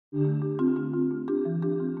Represent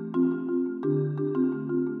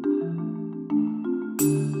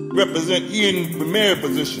Ian the mayor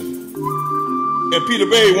position. And Peter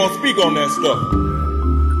Bay won't speak on that stuff.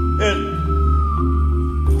 And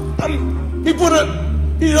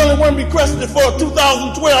he's the only one requested for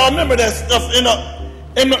 2012. I remember that stuff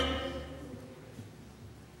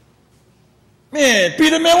man,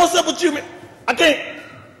 Peter, man, what's up with you, man? I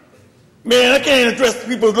can't address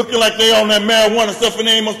people looking like they on that marijuana stuff and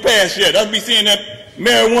they ain't must pass yet. I'll be seeing that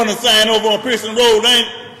marijuana sign over on Pearson Road. I ain't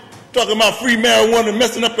talking about free marijuana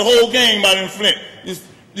messing up the whole game out in Flint.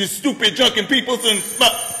 You stupid junkin' people and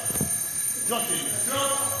junkies.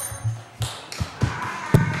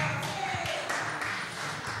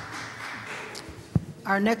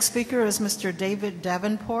 Our next speaker is Mr. David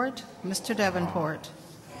Davenport. Mr. Davenport.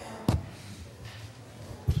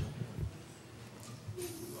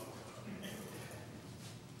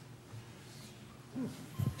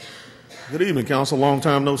 Good evening, Council. Long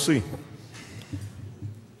time no see.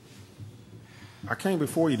 I came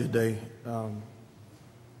before you today.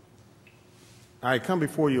 I had come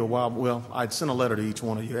before you a while. Well, I'd sent a letter to each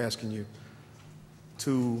one of you asking you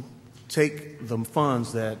to take the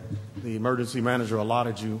funds that the emergency manager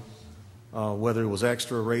allotted you, whether it was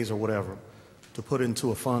extra, raise, or whatever, to put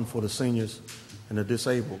into a fund for the seniors and the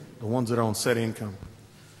disabled, the ones that are on set income.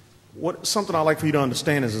 Something I'd like for you to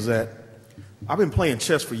understand is that I've been playing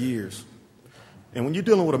chess for years. And when you're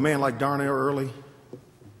dealing with a man like Darnell Early,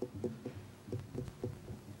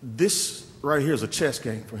 this right here is a chess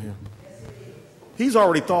game for him. He's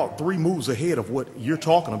already thought 3 moves ahead of what you're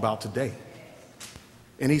talking about today.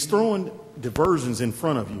 And he's throwing diversions in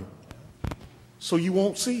front of you so you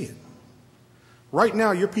won't see it. Right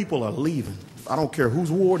now, your people are leaving. I don't care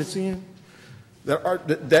whose ward it's in.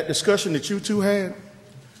 That discussion that you two had,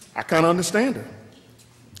 I kind of understand it.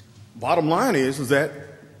 Bottom line is that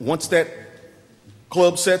once that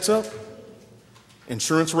club sets up,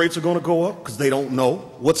 insurance rates are going to go up because they don't know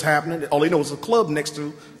what's happening. All they know is a club next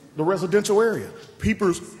to the residential area.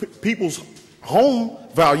 People's home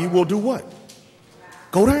value will do what?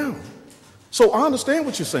 Go down. So I understand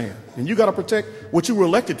what you're saying, and you got to protect what you were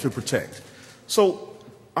elected to protect. So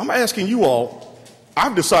I'm asking you all,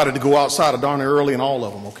 I've decided to go outside of Darnell Early and all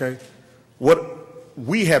of them, okay? What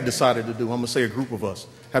we have decided to do, I'm going to say a group of us,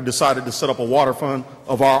 have decided to set up a water fund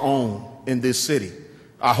of our own in this city.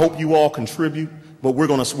 I hope you all contribute, but we're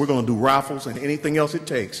going to do raffles and anything else it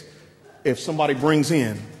takes. If somebody brings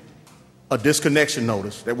in a disconnection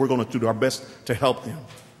notice, that we're going to do our best to help them.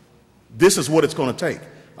 This is what it's going to take.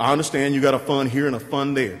 I understand you got a fund here and a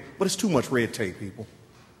fund there, but it's too much red tape, people.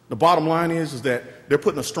 The bottom line is that they're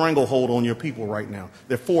putting a stranglehold on your people right now.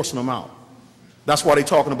 They're forcing them out. That's why they're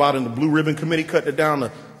talking about in the Blue Ribbon Committee, cutting it down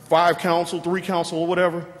to 5 council, 3 council, or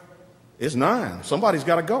whatever. It's 9. Somebody's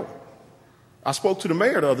got to go. I spoke to the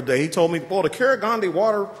mayor the other day. He told me, boy, the Carragande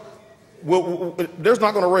water, there's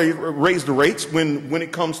not going to raise the rates when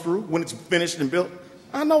it comes through, when it's finished and built.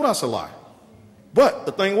 I know that's a lie. But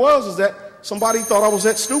the thing is that somebody thought I was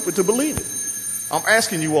that stupid to believe it. I'm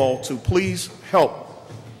asking you all to please help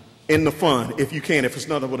in the fund if you can, if it's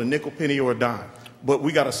nothing but a nickel, penny, or a dime. But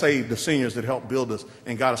we got to save the seniors that helped build us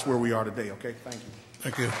and got us where we are today, okay? Thank you.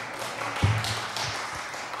 Thank you.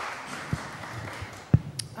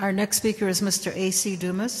 Our next speaker is Mr. A.C.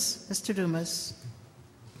 Dumas. Mr. Dumas.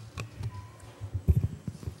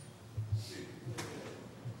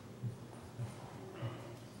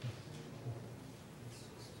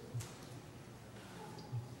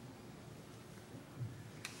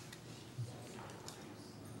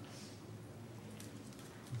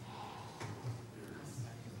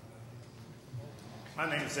 My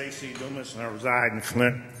name is A.C. Dumas, and I reside in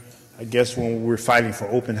Flint. I guess when we were fighting for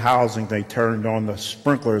open housing, they turned on the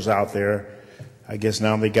sprinklers out there. I guess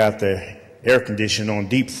now they got the air conditioning on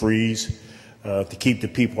deep freeze to keep the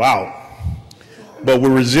people out. But we're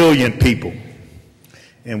resilient people,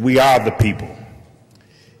 and we are the people.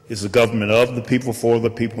 It's a government of the people, for the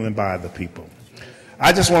people, and by the people.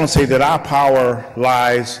 I just want to say that our power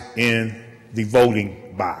lies in the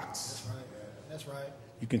voting box. That's right.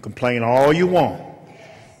 You can complain all you want.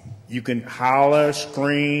 You can holler,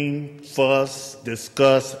 scream, fuss,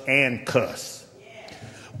 discuss, and cuss.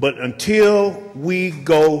 But until we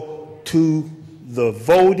go to the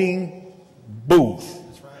voting booth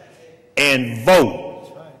and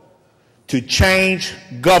vote to change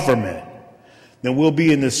government, then we'll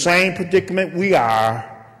be in the same predicament we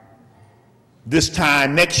are this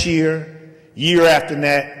time next year, year after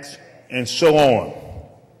next, and so on.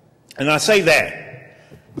 And I say that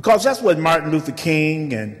because that's what Martin Luther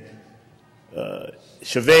King and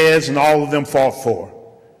Chavez and all of them fought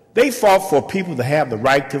for. They fought for people to have the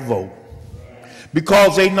right to vote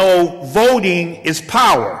because they know voting is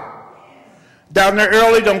power. Down there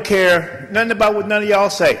early, don't care nothing about what none of y'all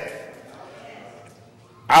say.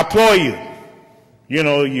 I applaud you. You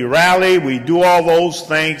know, you rally, we do all those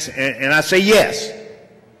things, and I say yes.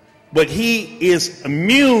 But he is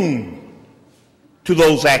immune to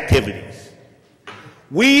those activities.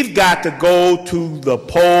 We've got to go to the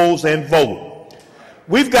polls and vote.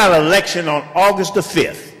 We've got an election on August the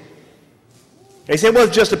 5th. They say, well,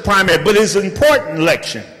 it's just a primary, but it's an important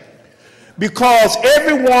election because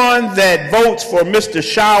everyone that votes for Mr.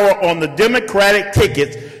 Shower on the Democratic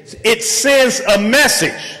ticket, it sends a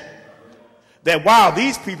message that, wow,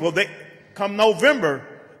 these people, come November,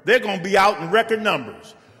 they're going to be out in record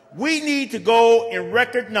numbers. We need to go in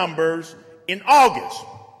record numbers in August.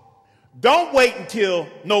 Don't wait until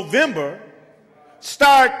November.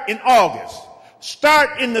 Start in August.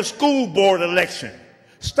 Start in the school board election.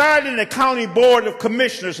 Start in the county board of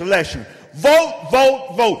commissioners election. Vote,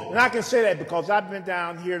 vote, vote. And I can say that because I've been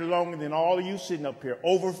down here longer than all of you sitting up here.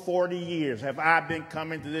 Over 40 years have I been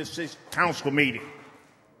coming to this council meeting.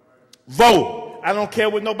 Vote. I don't care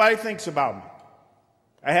what nobody thinks about me.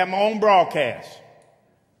 I have my own broadcast.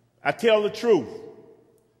 I tell the truth.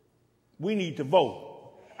 We need to vote.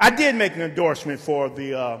 I did make an endorsement for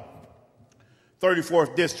the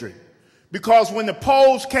 34th district because when the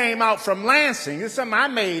polls came out from Lansing, it's something I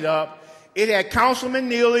made up, it had Councilman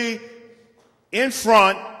Neely in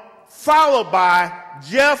front, followed by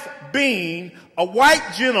Jeff Bean, a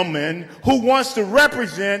white gentleman who wants to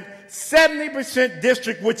represent 70%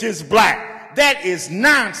 district, which is black. That is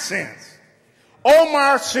nonsense.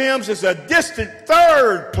 Omar Sims is a distant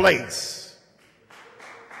third place.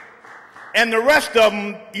 And the rest of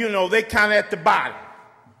them, you know, they kind of at the bottom.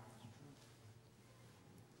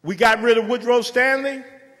 We got rid of Woodrow Stanley.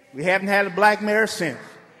 We haven't had a black mayor since.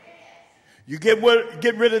 You get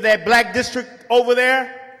rid of that black district over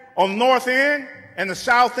there on the north end and the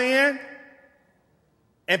south end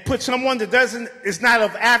and put someone that is not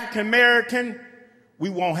of African American, we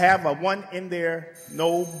won't have a one in there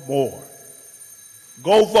no more.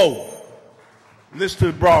 Go vote. Listen to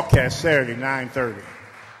the broadcast Saturday, 9:30.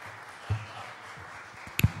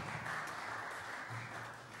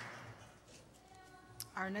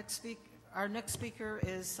 Our next speaker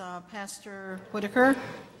is Pastor Whitaker.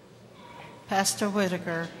 Pastor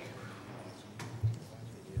Whitaker.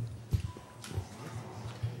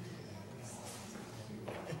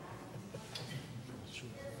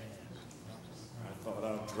 I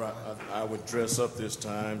thought I would dress up this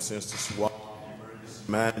time since the SWAT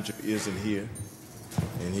manager isn't here,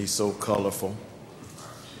 and he's so colorful.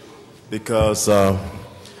 Because one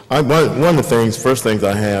of the first things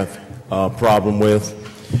I have a problem with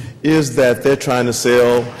is that they're trying to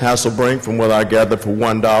sell Hasselbrink, from what I gather, for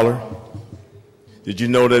 $1. Did you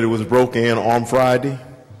know that it was broke in on Friday?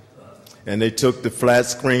 And they took the flat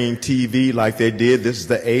screen TV like they did. This is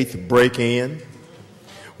the 8th break-in.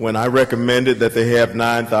 When I recommended that they have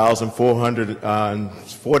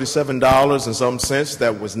 $9,447 and some cents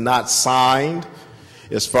that was not signed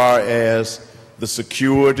as far as the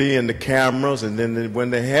security and the cameras. And then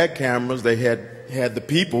when they had cameras, they had the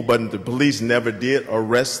people, but the police never did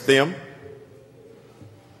arrest them.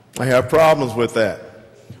 I have problems with that.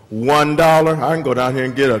 $1, I can go down here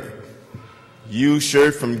and get a used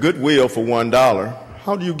shirt from Goodwill for $1.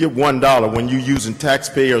 How do you get $1 when you're using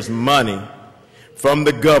taxpayers' money from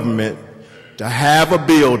the government to have a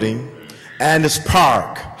building and it's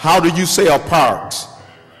park? How do you sell parks?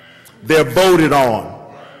 They're voted on.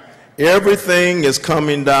 Everything is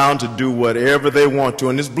coming down to do whatever they want to.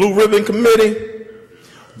 And this Blue Ribbon Committee,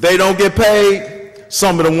 they don't get paid.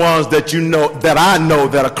 Some of the ones that you know, that I know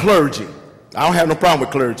that are clergy. I don't have no problem with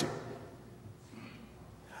clergy.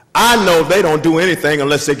 I know they don't do anything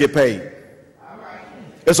unless they get paid.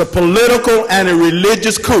 It's a political and a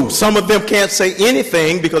religious coup. Some of them can't say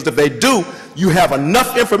anything because if they do, you have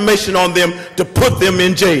enough information on them to put them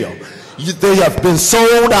in jail. They have been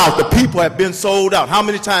sold out. The people have been sold out. How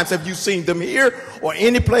many times have you seen them here or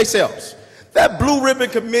any place else? That Blue Ribbon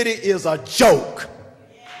Committee is a joke.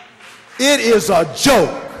 It is a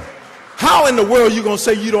joke. How in the world are you going to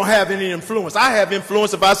say you don't have any influence? I have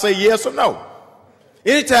influence if I say yes or no.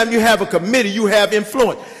 Anytime you have a committee, you have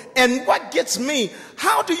influence. And what gets me,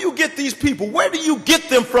 how do you get these people? Where do you get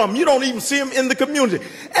them from? You don't even see them in the community.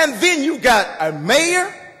 And then you got a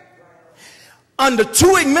mayor under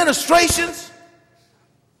 2 administrations.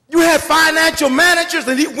 You had financial managers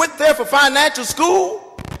and he went there for financial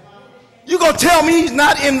school. You going to tell me he's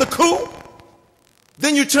not in the coup?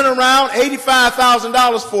 Then you turn around,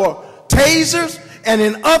 $85,000 for tasers, and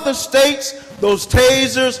in other states, Those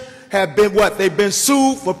tasers have been what? They've been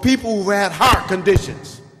sued for people who had heart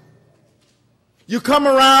conditions. You come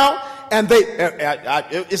around and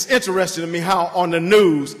it's interesting to me how on the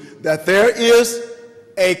news that there is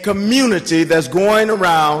a community that's going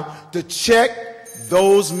around to check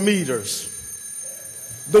those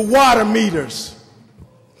meters, the water meters.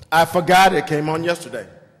 I forgot it came on yesterday.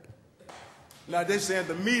 Now they're saying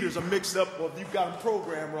the meters are mixed up, or if you've got them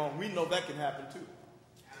programmed wrong. We know that can happen too.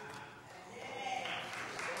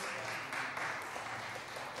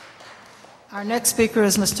 Our next speaker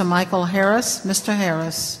is Mr. Michael Harris. Mr.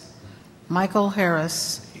 Harris. Michael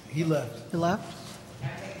Harris. He left. He left?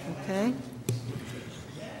 Okay.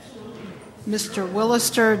 Mr.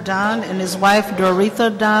 Willister Dunn and his wife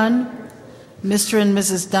Doretha Dunn. Mr. and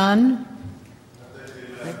Mrs. Dunn.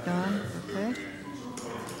 Dunn, okay.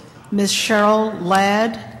 Ms. Cheryl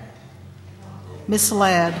Ladd. Miss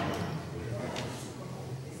Ladd.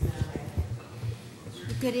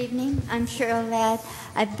 Good evening. I'm Cheryl Ladd.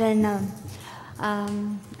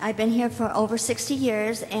 I've been here for over 60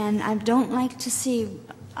 years, and I don't like to see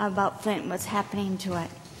about Flint what's happening to it.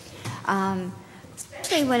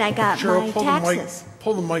 Especially when I got Cheryl, my taxes.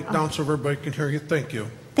 pull the mic down so everybody can hear you. Thank you.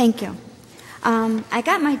 Thank you. I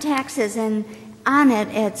got my taxes, and on it,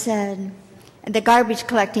 it said the garbage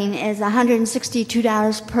collecting is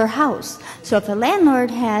 $162 per house. So if a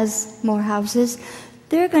landlord has more houses,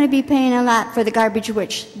 they're going to be paying a lot for the garbage,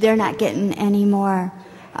 which they're not getting any more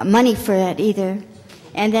money for it either.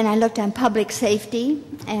 And then I looked on public safety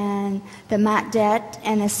and the MOT debt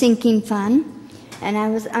and a sinking fund, and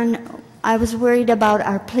I was worried about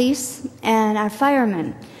our police and our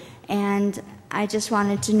firemen, and I just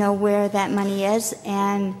wanted to know where that money is.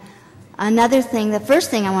 And another thing, the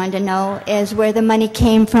first thing I wanted to know is where the money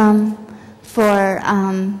came from for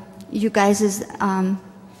you guys'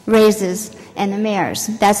 raises and the mayor's.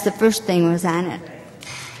 That's the first thing was on it.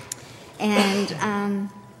 And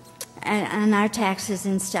our taxes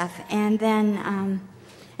and stuff. And then,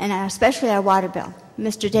 and especially our water bill.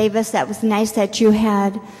 Mr. Davis, that was nice that you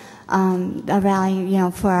had a rally, you know,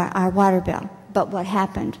 for our water bill. But what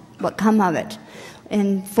happened? What come of it?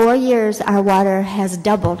 In 4 years, our water has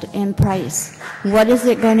doubled in price. What is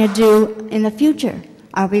it going to do in the future?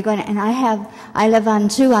 Are we going to, and I live on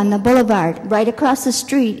the boulevard. Right across the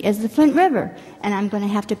street is the Flint River. And I'm going to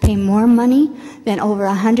have to pay more money than over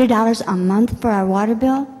 $100 a month for our water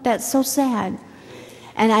bill? That's so sad.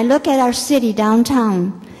 And I look at our city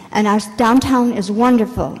downtown, and our downtown is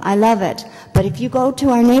wonderful. I love it. But if you go to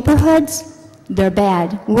our neighborhoods, they're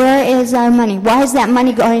bad. Where is our money? Why is that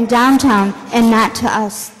money going downtown and not to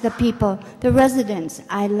us, the people, the residents?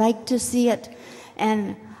 I like to see it.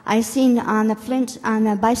 And I seen on the Flint, on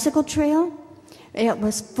the bicycle trail, it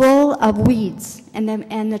was full of weeds, and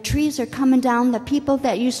the trees are coming down. The people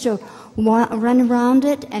that used to run around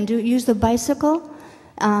it and use the bicycle,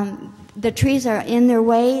 the trees are in their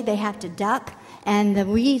way. They have to duck, and the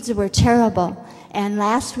weeds were terrible. And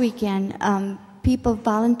last weekend, people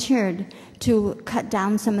volunteered to cut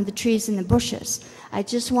down some of the trees and the bushes. I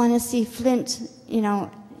just want to see Flint, you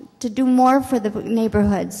know, to do more for the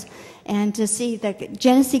neighborhoods, and to see the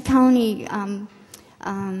Genesee County,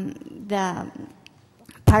 the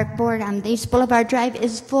park board on East Boulevard Drive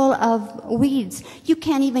is full of weeds. You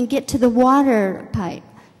can't even get to the water pipe,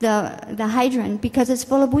 the hydrant, because it's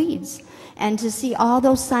full of weeds. And to see all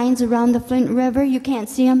those signs around the Flint River, you can't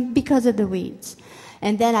see them because of the weeds.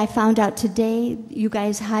 And then I found out today you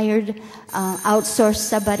guys hired, outsourced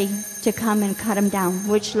somebody to come and cut them down,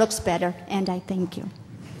 which looks better, and I thank you.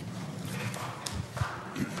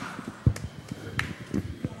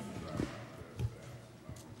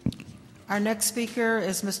 Our next speaker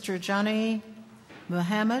is Mr. Johnny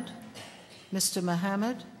Muhammad. Mr.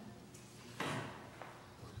 Muhammad.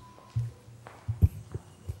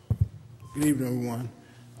 Good evening,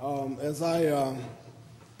 everyone. As I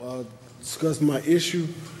discuss my issue,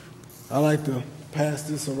 I'd like to pass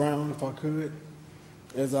this around, if I could,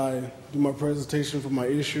 as I do my presentation for my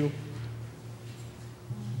issue.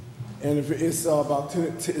 And if it's about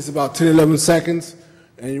 10, 11 seconds,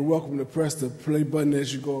 and you're welcome to press the play button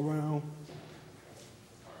as you go around.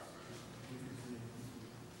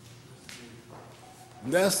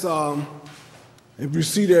 That's, if you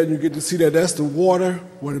see that, you get to see that that's the water,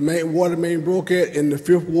 where the water main broke at in the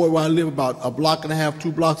 5th Ward where I live, about a block and a half,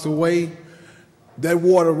 2 blocks away. That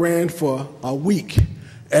water ran for a week.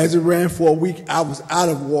 As it ran for a week, I was out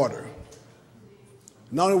of water.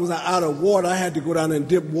 Not only was I out of water, I had to go down and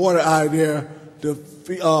dip water out of there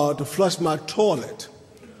to flush my toilet,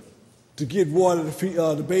 to get water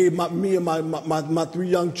to bathe me and my 3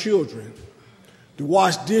 young children, to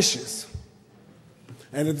wash dishes.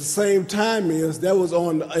 And at the same time that was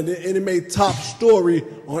on, and it made top story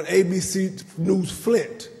on ABC News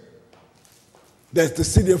Flint. That the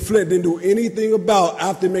city of Flint didn't do anything about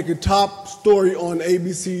after making top story on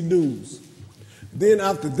ABC News. Then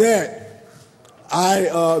after that,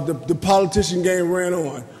 the politician game ran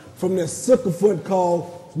on from that sycophant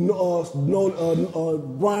called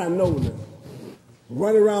Brian Nolan,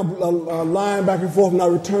 running around lying back and forth,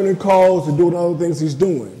 not returning calls and doing other things he's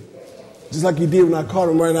doing. Just like he did when I caught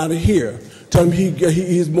him right out of here. Tell him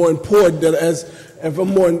he's more important than as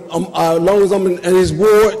long as I'm in his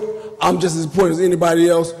ward, I'm just as important as anybody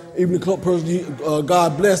else. Even the person,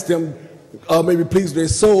 God bless them, maybe pleased with their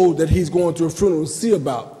soul that he's going to a funeral to see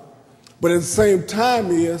about. But at the same time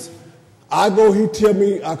I call him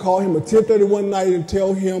at 10:30 one night and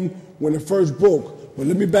tell him when it first broke. But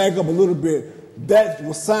let me back up a little bit. That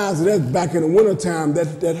was signs of that back in the wintertime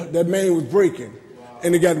that main was breaking.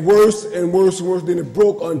 And it got worse and worse and worse. Then it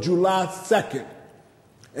broke on July 2nd.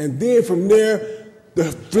 And then from there, the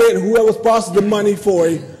Flint, whoever sponsored the money for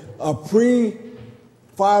a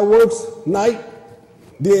pre-fireworks night,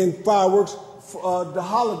 then fireworks for the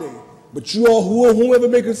holiday. But you all, whoever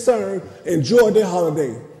may concern, enjoyed their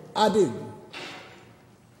holiday. I didn't.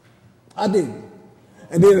 And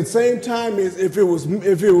then at the same time, if it was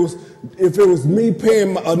me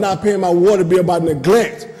paying or not paying my water bill by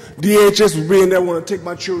neglect, DHS was being there want to take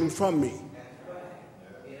my children from me.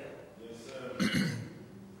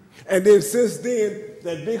 And then since then,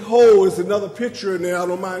 that big hole is another picture in there. I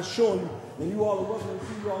don't mind showing you, and you all are welcome to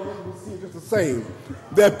see. You all are welcome to see it just the same.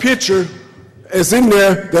 That picture is in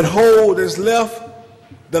there. That hole that's left.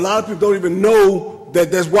 That a lot of people don't even know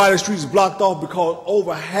that's why the street is blocked off, because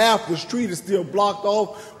over half the street is still blocked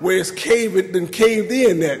off, where it's caved in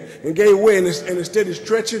that and gave way, and instead of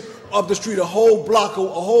stretching up the street a whole block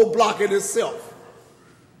in itself.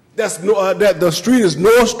 That's that the street is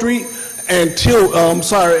North Street and at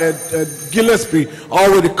Gillespie all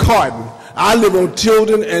the way to Carton. I live on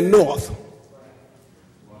Tilden and North.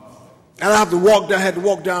 And I had to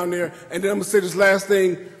walk down there. And then I'm gonna say this last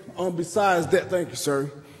thing. Besides that, thank you, sir.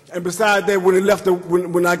 And besides that,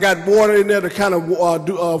 when I got water in there to kind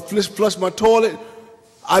of flush my toilet,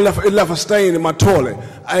 it left a stain in my toilet.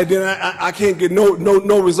 And then I can't get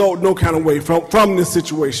no result, no kind of way from this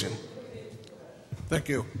situation. Thank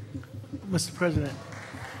you. Mr. President,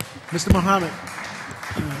 Mr. Muhammad,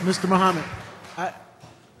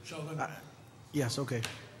 yes, okay.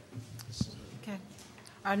 Okay.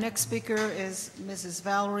 Our next speaker is Mrs.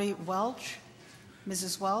 Valerie Welch.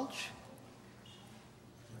 Mrs. Welch.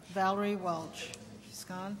 Valerie Welch. She's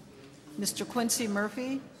gone. Mr. Quincy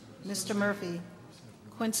Murphy. Mr. Murphy.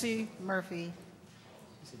 Quincy Murphy.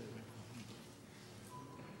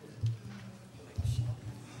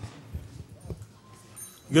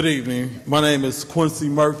 Good evening. My name is Quincy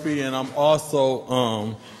Murphy, and I'm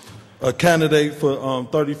also a candidate for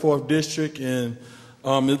 34th District, and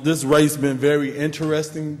this race has been very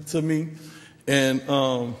interesting to me. And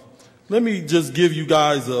let me just give you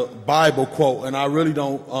guys a Bible quote, and I really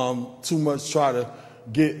don't too much try to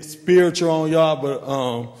get spiritual on y'all, but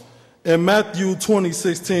in Matthew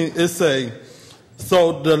 20:16, it say,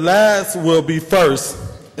 "So the last will be first,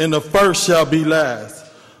 and the first shall be last.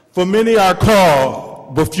 For many are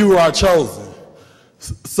called, but few are chosen."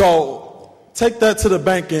 So take that to the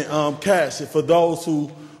bank and cash it for those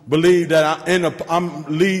who believe that I'm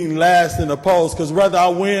leading last in the polls, because whether I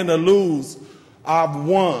win or lose, I've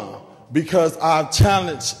won, because I've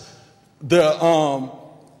challenged the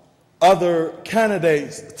other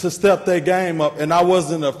candidates to step their game up, and I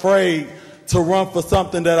wasn't afraid to run for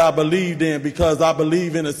something that I believed in, because I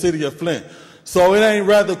believe in the city of Flint. So it ain't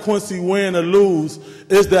rather Quincy win or lose,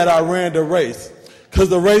 it's that I ran the race. Because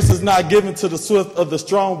the race is not given to the swift or the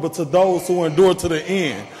strong, but to those who endure to the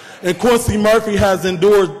end. And Quincy Murphy has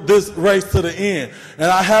endured this race to the end. And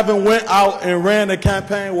I haven't went out and ran a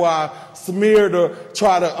campaign where I smeared or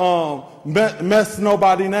try to mess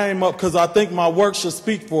nobody's name up, because I think my work should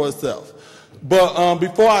speak for itself. But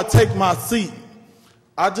before I take my seat,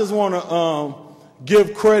 I just want to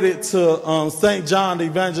give credit to St. John the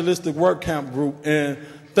Evangelistic Work Camp Group and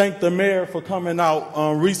thank the mayor for coming out.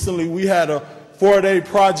 Recently we had a 4-day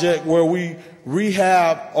project where we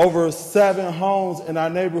rehab over 7 homes in our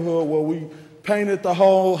neighborhood, where we painted the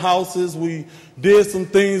whole houses. We did some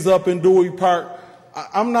things up in Dewey Park.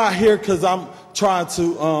 I'm not here because I'm trying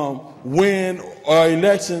to win or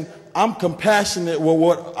election. I'm compassionate with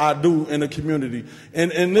what I do in the community.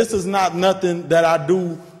 And this is not nothing that I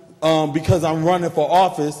do because I'm running for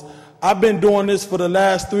office. I've been doing this for the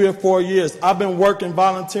last 3 or 4 years. I've been working,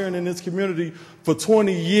 volunteering in this community for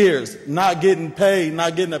 20 years, not getting paid,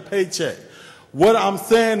 not getting a paycheck. What I'm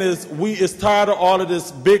saying is we is tired of all of this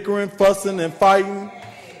bickering, fussing, and fighting.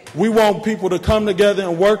 We want people to come together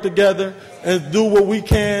and work together and do what we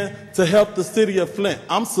can to help the city of Flint.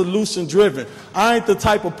 I'm solution driven. I ain't the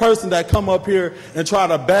type of person that come up here and try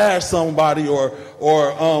to bash somebody or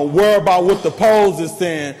worry about what the polls is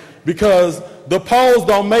saying, because the polls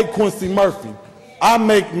don't make Quincy Murphy. I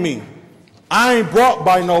make me. I ain't brought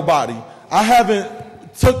by nobody. I haven't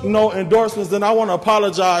took no endorsements, and I want to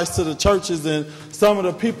apologize to the churches and some of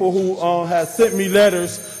the people who have sent me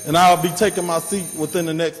letters, and I'll be taking my seat within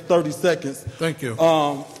the next 30 seconds. Thank you.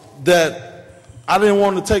 That I didn't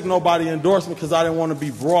want to take nobody endorsement because I didn't want to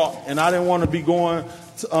be brought, and I didn't want to be going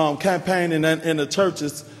to, campaigning in the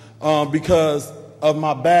churches because of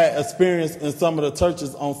my bad experience in some of the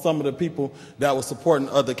churches on some of the people that were supporting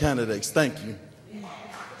other candidates. Thank you.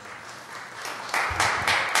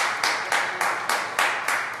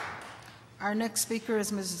 Our next speaker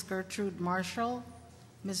is Mrs. Gertrude Marshall.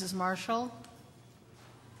 Mrs. Marshall.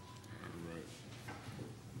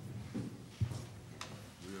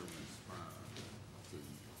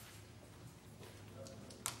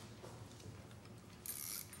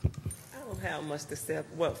 I don't have much to say.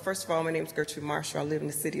 Well, first of all, my name is Gertrude Marshall. I live in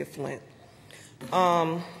the city of Flint.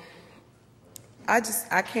 I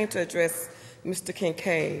came to address Mr.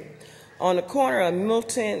 Kincaid. On the corner of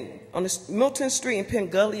Milton Street and Penn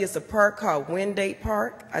Gully is a park called Wingate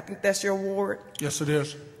Park. I think that's your ward. Yes, it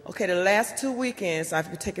is. Okay, the last 2 weekends I've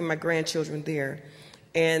been taking my grandchildren there,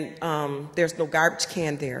 and there's no garbage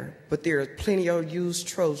can there, but there are plenty of used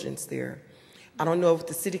Trojans there. I don't know what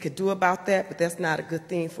the city could do about that, but that's not a good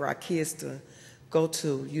thing for our kids to go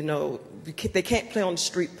to. You know, they can't play on the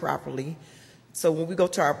street properly, so when we go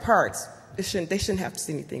to our parks, they shouldn't have to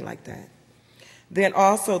see anything like that. Then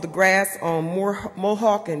also the grass on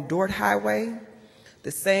Mohawk and Dort Highway,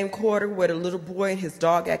 the same quarter where the little boy and his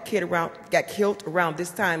dog got killed around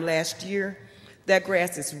this time last year. That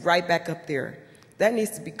grass is right back up there. That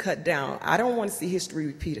needs to be cut down. I don't want to see history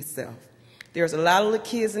repeat itself. There's a lot of little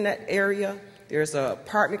kids in that area. There's an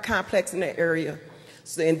apartment complex in that area.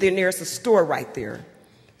 So, and then there's a store right there.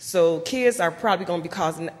 So kids are probably going to be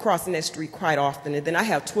crossing that street quite often. And then I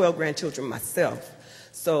have 12 grandchildren myself.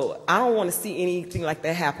 So I don't want to see anything like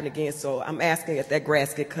that happen again. So I'm asking that that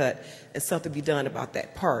grass get cut and something be done about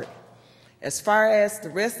that part. As far as the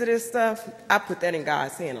rest of this stuff, I put that in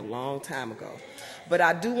God's hand a long time ago. But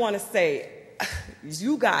I do want to say,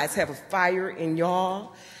 you guys have a fire in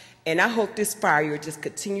y'all, and I hope this fire just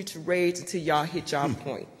continue to rage until y'all hit y'all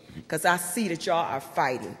point. Because I see that y'all are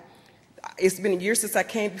fighting. It's been a year since I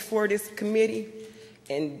came before this committee,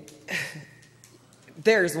 and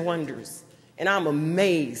there's wonders. And I'm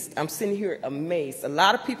amazed. I'm sitting here amazed. A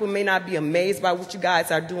lot of people may not be amazed by what you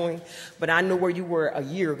guys are doing, but I know where you were a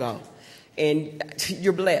year ago. And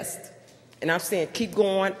you're blessed. And I'm saying, keep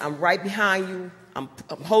going. I'm right behind you. I'm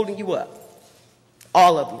holding you up.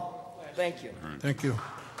 All of you. Thank you. Thank you.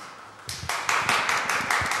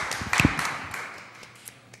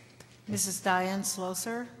 Mrs. Diane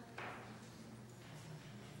Slosser.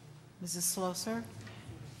 Mrs. Slosser.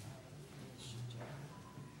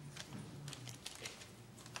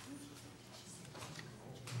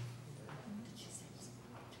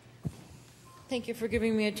 Thank you for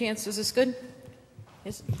giving me a chance. Is this good?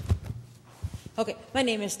 Yes? Okay, my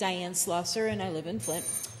name is Diane Slosser, and I live in Flint.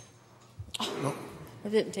 Oh, no.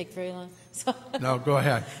 It didn't take very long. So No, go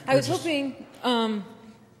ahead. I was hoping,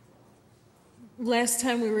 last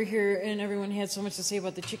time we were here and everyone had so much to say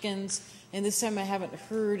about the chickens, and this time I haven't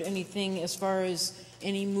heard anything as far as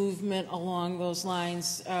any movement along those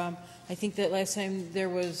lines. I think that last time there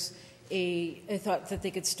was I thought that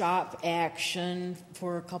they could stop action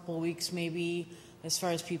for a couple of weeks maybe as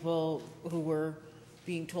far as people who were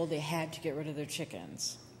being told they had to get rid of their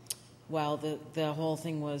chickens while the whole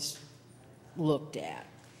thing was looked at.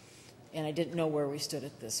 And I didn't know where we stood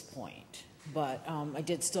at this point. But I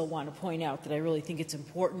did still want to point out that I really think it's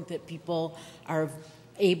important that people are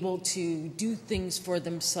able to do things for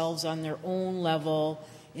themselves on their own level,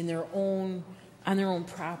 on their own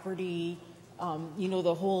property. You know,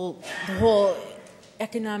 the whole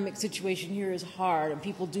economic situation here is hard, and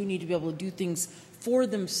people do need to be able to do things for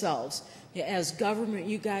themselves. As government,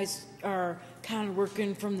 you guys are kind of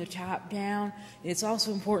working from the top down. It's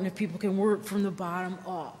also important if people can work from the bottom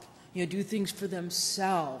up, you know, do things for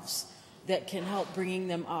themselves that can help bringing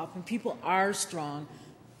them up. And people are strong,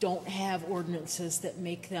 don't have ordinances that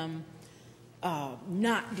make them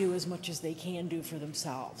not do as much as they can do for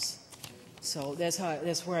themselves. So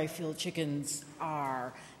that's where I feel chickens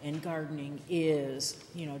are and gardening is.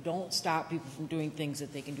 You know, don't stop people from doing things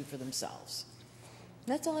that they can do for themselves.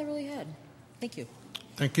 That's all I really had. Thank you.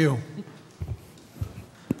 Thank you.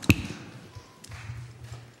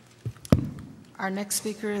 Our next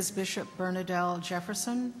speaker is Bishop Bernadelle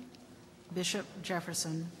Jefferson. Bishop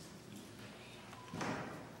Jefferson.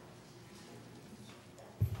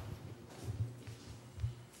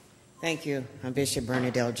 Thank you. I'm Bishop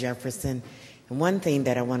Bernadelle Jefferson. And one thing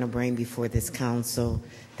that I want to bring before this council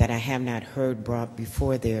that I have not heard brought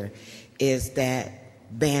before there is that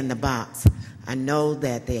ban the box. I know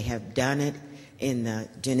that they have done it in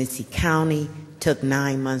Genesee County. Took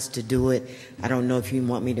 9 months to do it. I don't know if you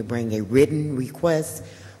want me to bring a written request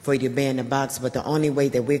for you to ban the box, but the only way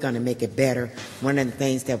that we're going to make it better, one of the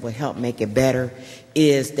things that will help make it better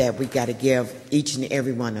is that we got to give each and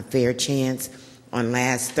everyone a fair chance. On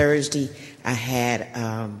last Thursday, I had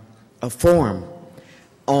a forum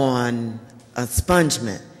on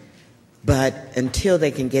expungement, but until they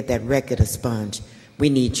can get that record expunged, we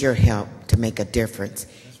need your help to make a difference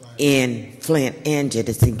in Flint and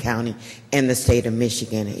Genesee County and the state of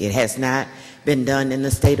Michigan. It has not been done in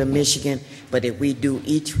the state of Michigan, but if we do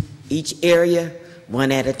each area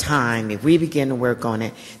one at a time, if we begin to work on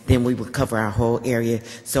it, then we will cover our whole area.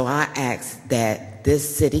 So I ask that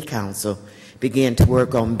this city council begin to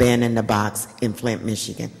work on banning the box in Flint,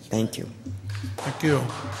 Michigan. Thank you. Thank you.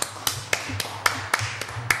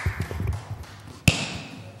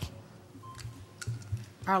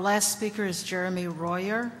 Our last speaker is Jeremy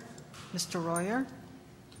Royer. Mr. Royer.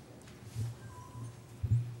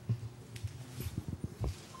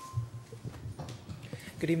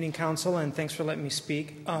 Good evening, Council, and thanks for letting me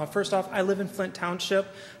speak. First off, I live in Flint Township.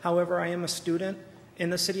 However, I am a student in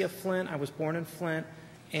the city of Flint. I was born in Flint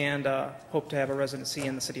and hope to have a residency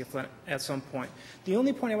in the city of Flint at some point. The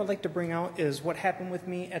only point I would like to bring out is what happened with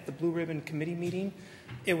me at the Blue Ribbon Committee meeting.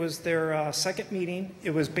 It was their second meeting.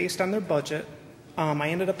 It was based on their budget. I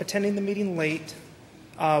ended up attending the meeting late,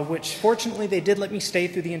 which fortunately they did let me stay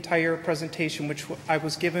through the entire presentation, which I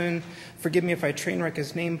was given, forgive me if I train wreck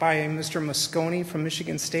his name, by Mr. Moscone from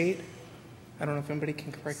Michigan State. I don't know if anybody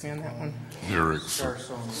can correct me on that one. Eric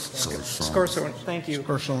Scorsone, thank you.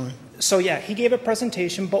 Scorsone. So yeah, he gave a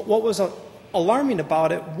presentation, but what was alarming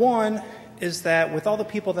about it, one, is that with all the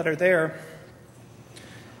people that are there,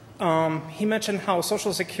 he mentioned how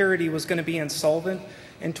Social Security was going to be insolvent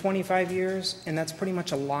in 25 years, and that's pretty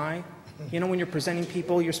much a lie. You know, when you're presenting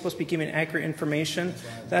people, you're supposed to be giving accurate information.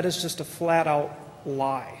 That is just a flat-out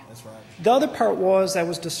lie. That's right. The other part that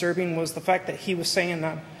was disturbing was the fact that he was saying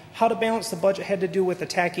that how to balance the budget had to do with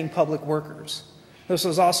attacking public workers. This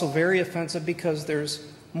was also very offensive because there's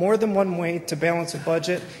more than one way to balance a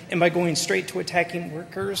budget, and by going straight to attacking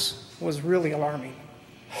workers was really alarming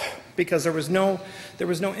because there was no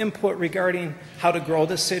input regarding how to grow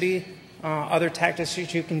the city, other tactics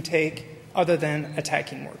that you can take other than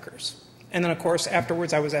attacking workers. And then, of course,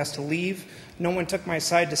 afterwards I was asked to leave. No one took my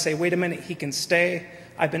side to say, wait a minute, he can stay.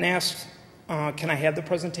 I've been asked, can I have the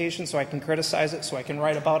presentation so I can criticize it, so I can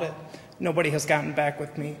write about it? Nobody has gotten back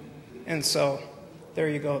with me. And so there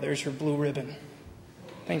you go. There's your blue ribbon.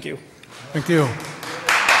 Thank you. Thank you.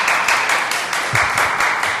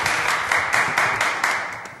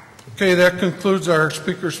 Okay, that concludes our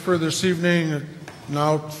speakers for this evening.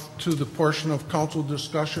 Now to the portion of council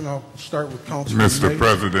discussion. I'll start with Councilman Mr.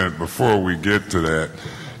 President, before we get to that,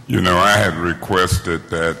 you know, I had requested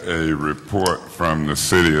that a report from the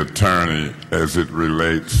city attorney as it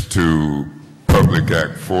relates to Public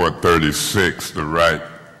Act 436, the right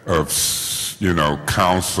of, you know,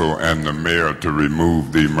 council and the mayor to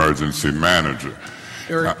remove the emergency manager.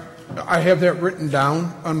 Eric, I have that written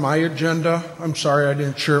down on my agenda. I'm sorry I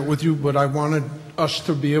didn't share it with you, but I wanted us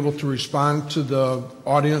to be able to respond to the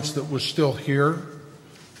audience that was still here.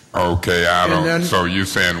 Okay, so you're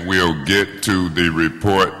saying we'll get to the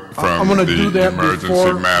report from the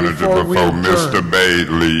emergency manager before Mr. Bay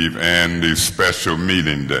leave and the special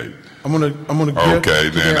meeting date? I'm gonna get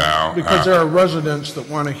to that because there are residents that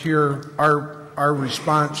want to hear our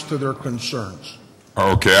response to their concerns.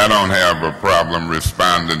 Okay, I don't have a problem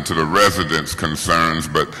responding to the residents' concerns,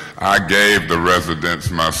 but I gave the residents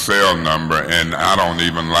my cell number, and I don't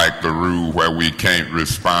even like the rule where we can't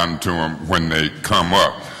respond to them when they come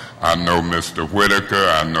up. I know Mr. Whitaker,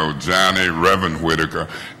 I know Johnny, Reverend Whitaker,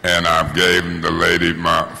 and I gave the lady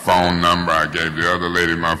my phone number, I gave the other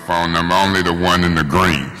lady my phone number, only the one in the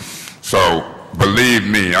green. So believe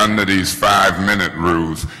me, under these 5-minute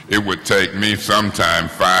rules, it would take me sometime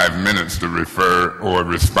 5 minutes to refer or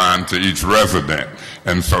respond to each resident.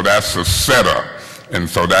 And so that's a setup. And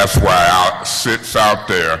so that's why it sits out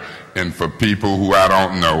there. And for people who I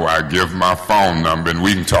don't know, I give my phone number and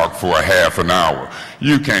we can talk for a half an hour.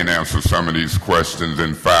 You can't answer some of these questions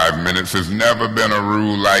in 5 minutes. There's never been a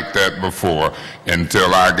rule like that before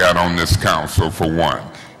until I got on this council, for one.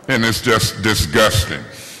 And it's just disgusting.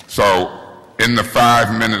 So in the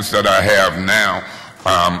 5 minutes that I have now,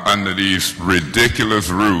 under these ridiculous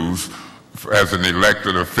rules, as an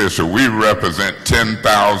elected official, we represent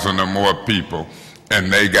 10,000 or more people,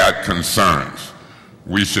 and they got concerns.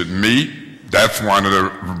 We should meet. That's one of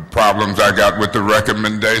the problems I got with the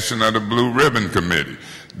recommendation of the Blue Ribbon Committee.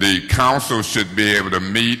 The council should be able to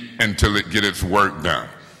meet until it gets its work done.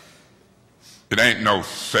 It ain't no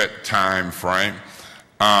set time frame.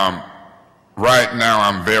 Right now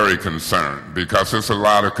I'm very concerned because there's a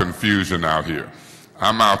lot of confusion out here.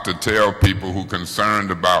 I'm out to tell people who are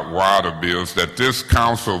concerned about water bills that this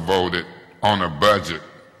council voted on a budget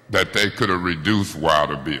that they could have reduced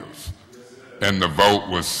water bills. And the vote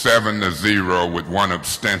was 7-0 with one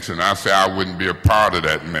abstention. I say I wouldn't be a part of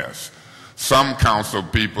that mess. Some council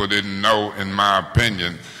people didn't know, in my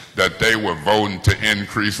opinion, that they were voting to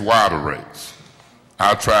increase water rates.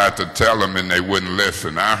 I tried to tell them and they wouldn't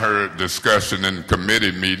listen. I heard discussion in the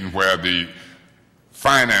committee meeting where the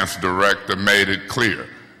finance director made it clear.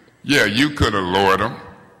 Yeah, you could have lowered them,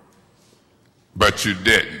 but you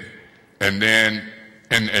didn't. And then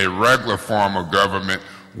in a regular form of government,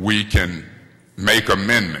 we can make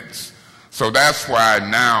amendments. So that's why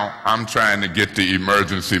now I'm trying to get the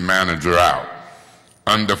emergency manager out.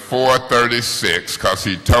 Under 436, because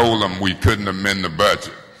he told them we couldn't amend the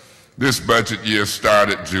budget. This budget year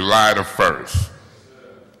started July the 1st.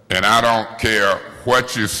 And I don't care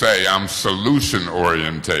what you say, I'm solution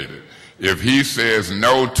orientated. If he says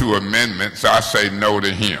no to amendments, I say no to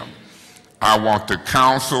him. I want the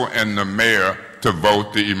council and the mayor to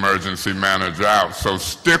vote the emergency manager out. So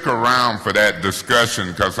stick around for that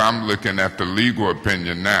discussion because I'm looking at the legal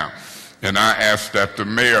opinion now. And I ask that the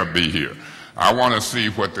mayor be here. I want to see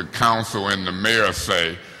what the council and the mayor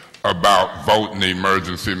say about voting the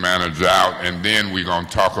emergency manager out, and then we're going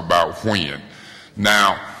to talk about when.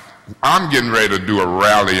 Now, I'm getting ready to do a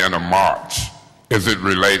rally and a march as it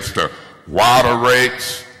relates to water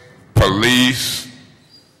rates, police,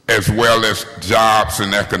 as well as jobs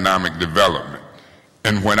and economic development.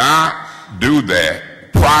 And when I do that,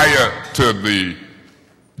 prior to the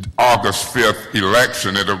August 5th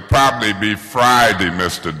election, it'll probably be Friday,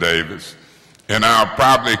 Mr. Davis, and I'll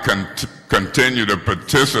probably continue to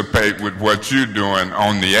participate with what you're doing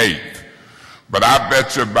on the 8th. But I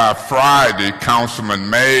bet you by Friday, Councilman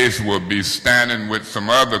Mays will be standing with some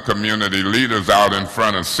other community leaders out in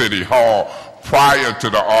front of City Hall prior to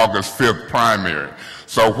the August 5th primary.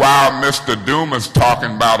 So while Mr. Duma's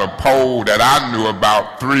talking about a poll that I knew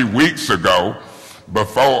about 3 weeks ago,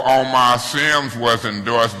 before Omar Sims was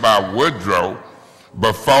endorsed by Woodrow,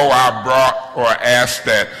 before I brought or asked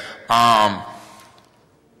that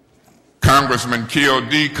Congressman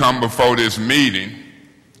Kildee come before this meeting,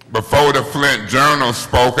 before the Flint Journal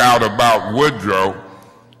spoke out about Woodrow,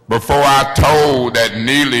 before I told that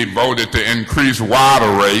Neely voted to increase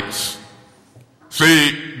water rates.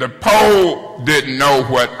 See, the poll didn't know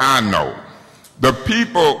what I know. The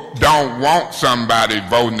people don't want somebody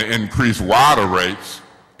voting to increase water rates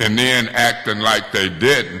and then acting like they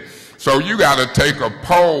didn't. So you got to take a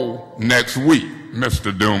poll next week,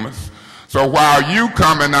 Mr. Dumas. So while you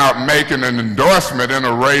coming out making an endorsement in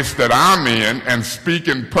a race that I'm in and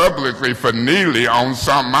speaking publicly for Neely on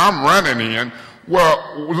something I'm running in,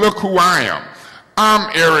 well, look who I am. I'm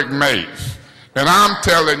Eric Mays, and I'm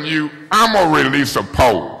telling you, I'm gonna release a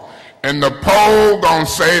poll, and the poll gonna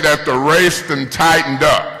say that the race done tightened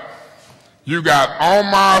up. You got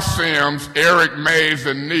Omar Sims, Eric Mays,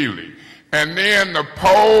 and Neely. And then the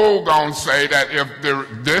poll gonna say that if the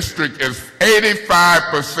district is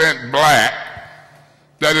 85% black,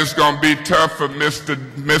 that it's gonna be tough for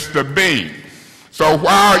Mr. Bean. So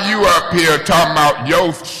while you up here talking about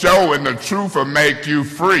your show and the truth will make you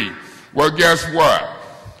free, well, guess what?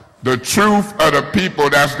 The truth of the people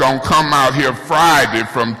that's gonna come out here Friday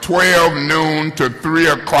from 12 noon to 3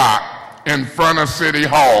 o'clock in front of City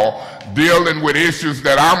Hall, dealing with issues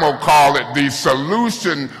that I'm gonna call it the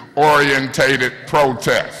solution-orientated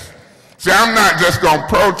protest. See, I'm not just gonna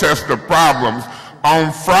protest the problems.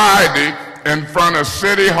 On Friday, in front of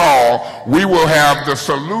City Hall, we will have the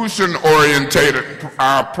solution-orientated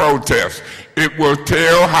protest. It will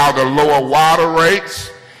tell how to lower water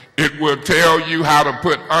rates. It will tell you how to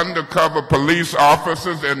put undercover police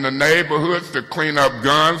officers in the neighborhoods to clean up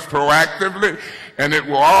guns proactively. And it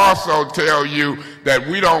will also tell you that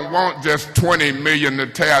we don't want just 20 million to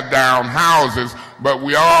tear down houses, but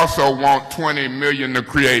we also want 20 million to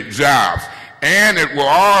create jobs. And it will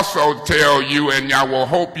also tell you, and I will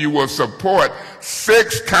hope you will support,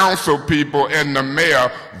 6 council people and the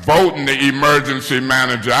mayor voting the emergency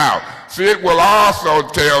manager out. See, it will also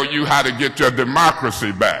tell you how to get your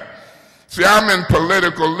democracy back. See, I'm in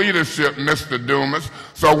political leadership, Mr. Dumas,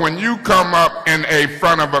 so when you come up in a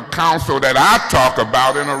front of a council that I talk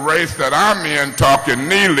about in a race that I'm in talking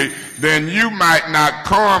Neely, then you might not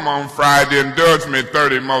come on Friday. Indulge me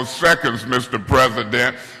 30 more seconds, Mr.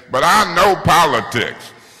 President, but I know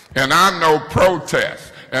politics, and I know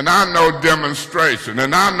protest, and I know demonstration,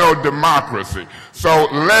 and I know democracy. So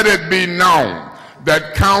let it be known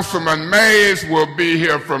that Councilman Mays will be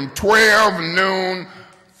here from 12 noon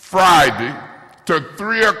Friday to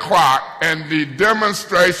 3 o'clock, and the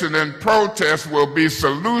demonstration and protest will be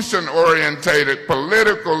solution-orientated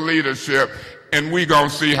political leadership, and we gonna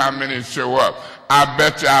see how many show up. I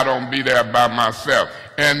bet you I don't be there by myself.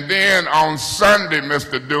 And then on Sunday,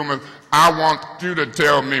 Mr. Dumas, I want you to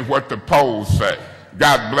tell me what the polls say.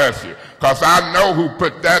 God bless you. Because I know who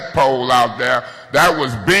put that poll out there. That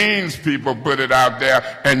was Beans people put it out there,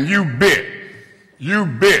 and you bit. You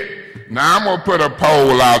bit. Now I'm going to put a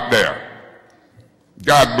poll out there.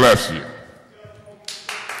 God bless you.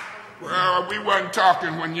 Well, we wasn't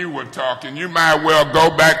talking when you were talking. You might well go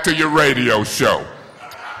back to your radio show.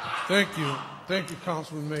 Thank you. Thank you,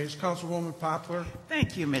 Councilman Mays. Councilwoman Poplar.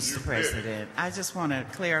 Thank you, Mr. President. I just want to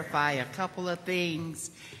clarify a couple of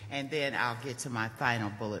things, and then I'll get to my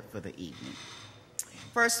final bullet for the evening.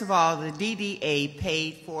 First of all, the DDA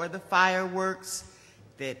paid for the fireworks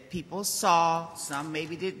that people saw. Some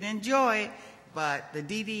maybe didn't enjoy it, but the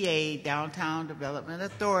DDA, Downtown Development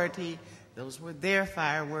Authority, those were their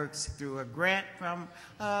fireworks through a grant from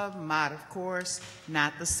MOD, of course,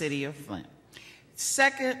 not the city of Flint.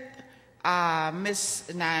 Second,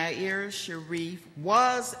 Ms. Nair Sharif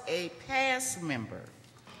was a past member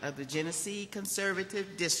of the Genesee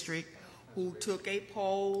Conservative District who took a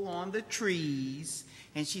poll on the trees,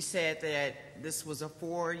 and she said that this was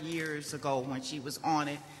 4 years ago when she was on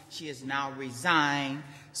it. She has now resigned,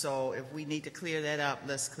 so if we need to clear that up,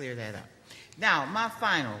 let's clear that up. Now, my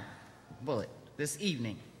final bullet this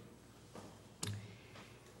evening.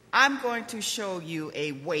 I'm going to show you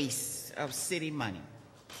a waste of city money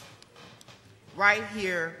right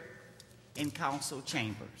here in council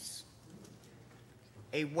chambers.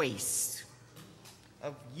 A waste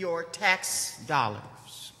of your tax dollars.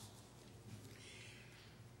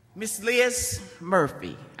 Miss Liz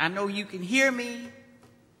Murphy, I know you can hear me,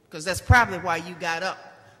 because that's probably why you got up,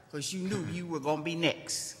 because you knew you were going to be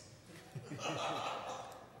next.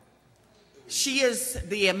 She is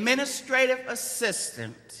the administrative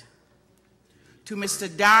assistant to Mr.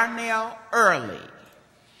 Darnell Early,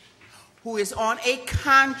 who is on a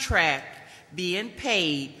contract being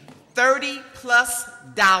paid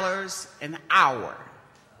 $30+ an hour.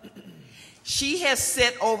 She has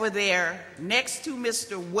sat over there next to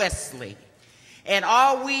Mr. Wesley, and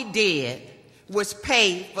all we did was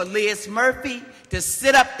pay for Liz Murphy to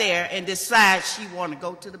sit up there and decide she wanted to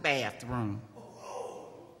go to the bathroom.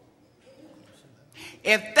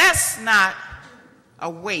 If that's not a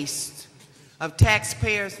waste of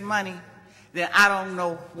taxpayers' money, then I don't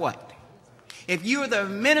know what. If you're the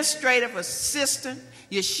administrative assistant,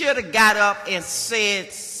 you should have got up and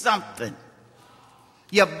said something.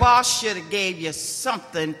 Your boss should have gave you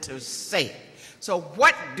something to say. So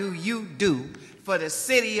what do you do for the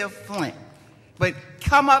city of Flint? But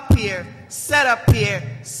come up here, sit up here,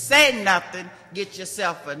 say nothing, get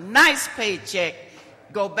yourself a nice paycheck,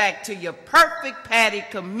 go back to your perfect patty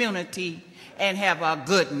community, and have a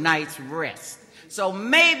good night's rest. So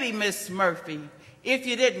maybe, Miss Murphy, if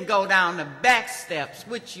you didn't go down the back steps,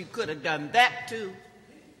 which you could have done that too,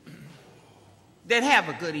 then have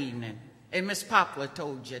a good evening. And Miss Poplar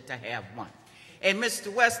told you to have one. And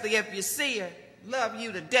Mr. Wesley, if you see her, love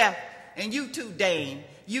you to death, and you too, Dane,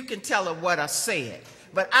 you can tell her what I said.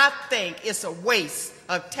 But I think it's a waste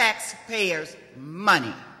of taxpayers'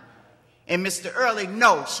 money. And Mr. Early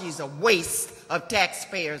knows she's a waste of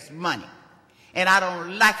taxpayers' money. And I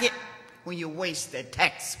don't like it when you waste the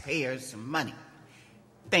taxpayers' money.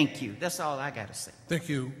 Thank you. That's all I got to say. Thank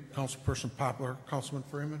you, Councilperson Poplar. Councilman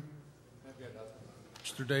Freeman?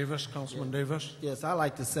 Mr. Davis, Councilman Davis? Yes, I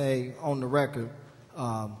like to say on the record,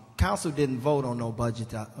 council didn't vote on no budget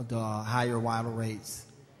to higher water rates.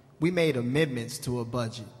 We made amendments to a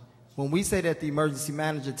budget. When we say that the emergency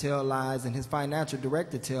manager tell lies and his financial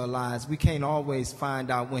director tell lies, we can't always find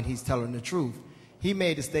out when he's telling the truth. He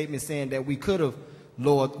made a statement saying that we could have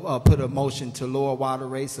put a motion to lower water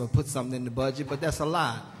rates or put something in the budget, but that's a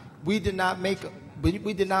lie. We did not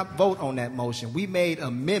vote on that motion. We made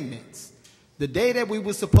amendments. The day that we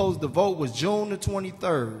were supposed to vote was June the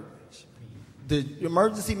 23rd. The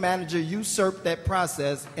emergency manager usurped that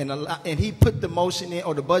process, and he put the motion in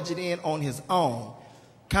or the budget in on his own.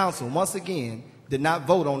 Council, once again, did not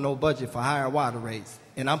vote on no budget for higher water rates.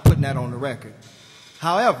 and I'm putting that on the record.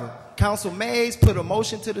 However, Council Mays put a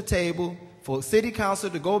motion to the table for City Council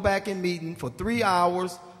to go back in meeting for 3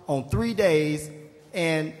 hours on 3 days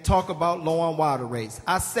and talk about lowering water rates.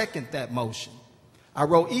 I second that motion. I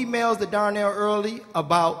wrote emails to Darnell Early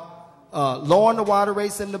about lowering the water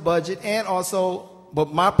rates in the budget, and also,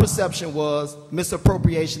 but my perception was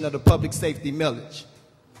misappropriation of the public safety millage.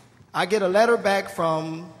 I get a letter back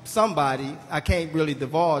from somebody. I can't really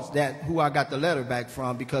divulge that, who I got the letter back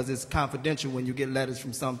from, because it's confidential when you get letters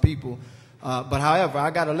from some people. But however, I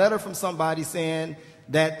got a letter from somebody saying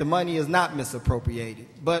that the money is not misappropriated.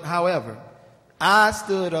 But however, I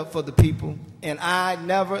stood up for the people, and I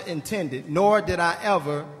never intended, nor did I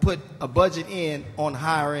ever put a budget in on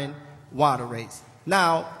hiring water rates.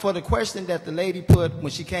 Now, for the question that the lady put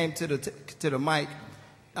when she came to the mic,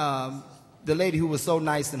 the lady who was so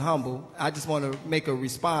nice and humble, I just want to make a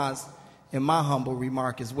response in my humble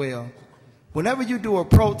remark as well. Whenever you do a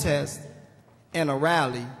protest and a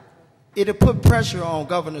rally, it'll put pressure on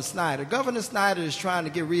Governor Snyder. Governor Snyder is trying to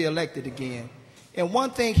get reelected again. And one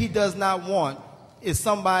thing he does not want is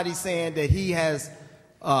somebody saying that he has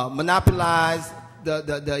monopolized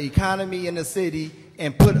the economy in the city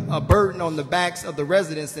and put a burden on the backs of the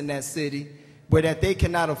residents in that city where that they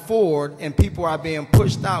cannot afford, and people are being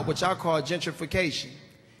pushed out, which I call gentrification.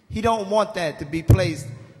 He don't want that to be placed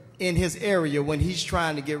in his area when he's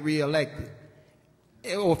trying to get reelected.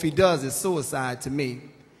 Or if he does, it's suicide to me.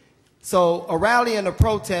 So a rally and a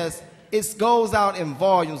protest, it goes out in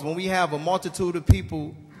volumes when we have a multitude of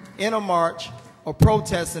people in a march or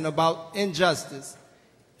protesting about injustice.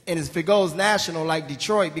 And if it goes national like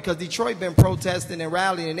Detroit, because Detroit been protesting and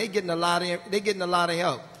rallying, and they're getting a lot of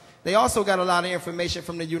help. They also got a lot of information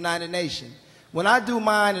from the United Nations. When I do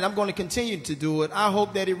mine, and I'm going to continue to do it, I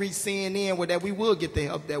hope that it reaches CNN where that we will get the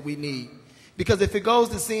help that we need. Because if it goes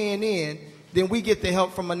to CNN, then we get the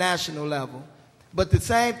help from a national level. But the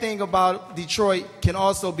same thing about Detroit can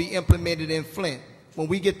also be implemented in Flint when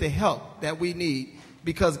we get the help that we need.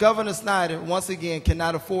 Because Governor Snyder, once again,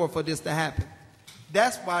 cannot afford for this to happen.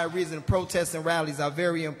 That's why the reason protests and rallies are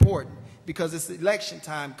very important, because it's election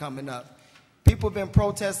time coming up. People have been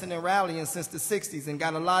protesting and rallying since the 60s and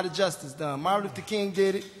got a lot of justice done. Martin Luther King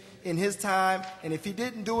did it in his time, and if he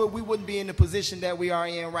didn't do it, we wouldn't be in the position that we are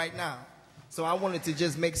in right now. So I wanted to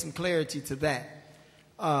just make some clarity to that.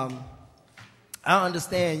 I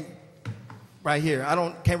understand right here.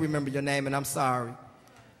 Can't remember your name, and I'm sorry.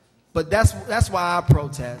 But that's why I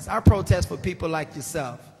protest. I protest for people like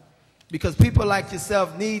yourself, because people like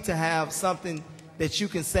yourself need to have something that you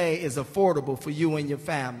can say is affordable for you and your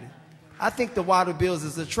family. I think the water bills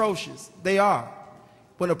is atrocious. They are.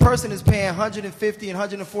 When a person is paying $150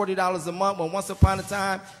 and $140 a month, when once upon a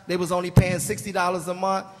time they was only paying $60 a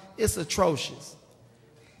month, it's atrocious.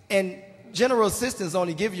 And general assistance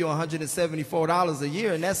only give you $174 a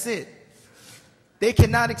year, and that's it. They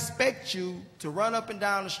cannot expect you to run up and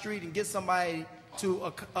down the street and get somebody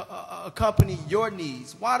to accompany your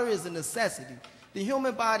needs. Water is a necessity. The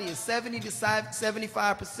human body is 70 to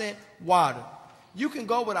 75% water. You can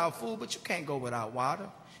go without food, but you can't go without water.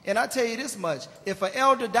 And I tell you this much, if an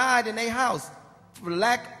elder died in their house for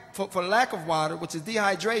lack of water, which is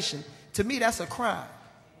dehydration, to me that's a crime.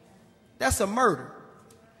 That's a murder.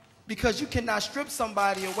 Because you cannot strip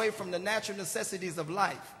somebody away from the natural necessities of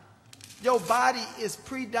life. Your body is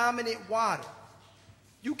predominant water.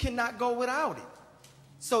 You cannot go without it.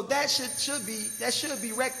 So that should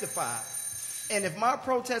be rectified. And if my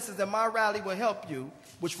protesters and my rally will help you,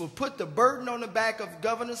 which will put the burden on the back of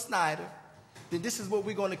Governor Snyder, then this is what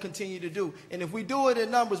we're going to continue to do. And if we do it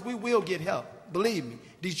in numbers, we will get help. Believe me.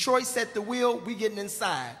 Detroit set the wheel, we getting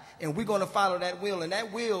inside. And we're going to follow that wheel. And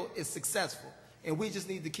that wheel is successful. And we just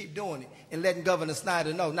need to keep doing it and letting Governor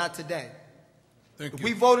Snyder know, not today. Thank you. If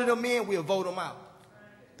we voted him in, we'll vote him out.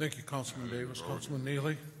 Thank you, Councilman Davis. Councilman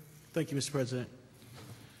Neely. Thank you, Mr. President.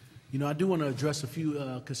 You know, I do want to address a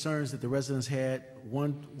few concerns that the residents had.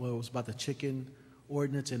 One was about the chicken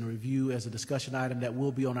ordinance and review as a discussion item that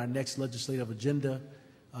will be on our next legislative agenda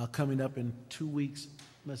coming up in 2 weeks,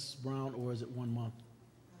 Ms. Brown, or is it 1 month?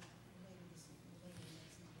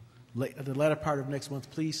 The latter part of next month.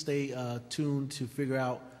 Please stay tuned to figure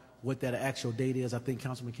out what that actual date is. I think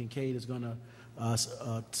Councilman Kincaid is going to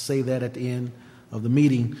say that at the end of the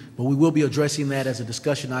meeting, but we will be addressing that as a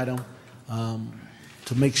discussion item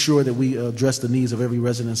to make sure that we address the needs of every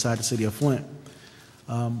resident inside the city of Flint.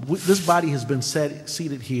 This body has been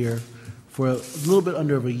seated here for a little bit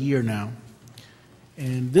under a year now,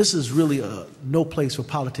 and this is really no place for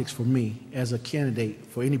politics for me as a candidate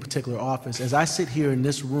for any particular office. As I sit here in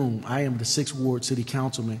this room, I am the 6th Ward City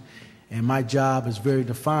Councilman, and my job is very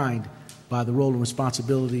defined by the role and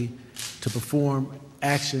responsibility to perform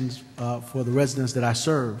actions for the residents that I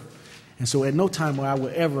serve. And so at no time will I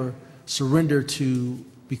ever surrender to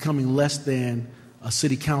becoming less than a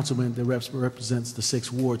city councilman that represents the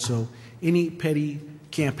 6th Ward. So any petty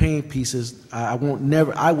campaign pieces I would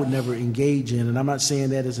never engage in, and I'm not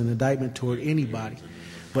saying that as an indictment toward anybody.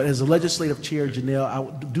 But as a legislative chair, Janelle, I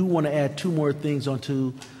do want to add 2 more things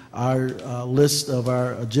onto our list of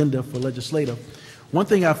our agenda for legislative. One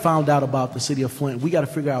thing I found out about the city of Flint, we got to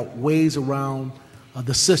figure out ways around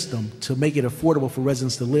the system to make it affordable for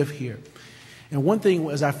residents to live here. And one thing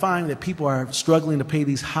is I find that people are struggling to pay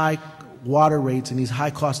these high water rates and these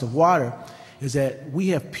high costs of water is that we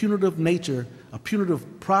have punitive nature, a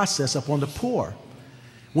punitive process up on the poor.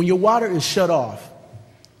 When your water is shut off,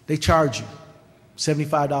 they charge you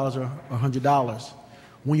 $75 or $100.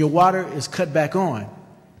 When your water is cut back on,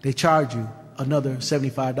 they charge you another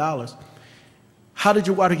 $75. How did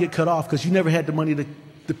your water get cut off? Because you never had the money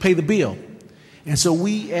to pay the bill. And so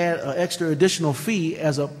we add an extra additional fee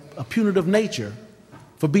as a punitive nature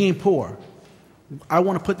for being poor. I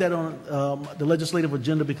want to put that on the legislative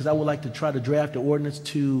agenda because I would like to try to draft an ordinance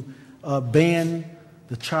to ban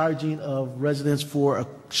the charging of residents for a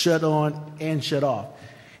shut on and shut off.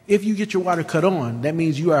 If you get your water cut on, that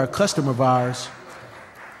means you are a customer of ours.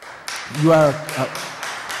 You are,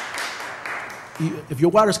 if your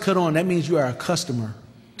water's cut on, that means you are a customer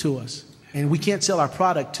to us. And we can't sell our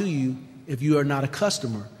product to you if you are not a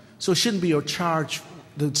customer. So it shouldn't be a charge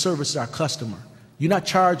to service our customer. You're not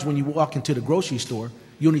charged when you walk into the grocery store.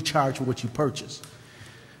 You only charge for what you purchase.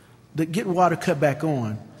 To get water cut back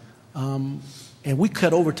on, and we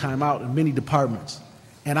cut overtime out in many departments,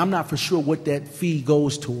 and I'm not for sure what that fee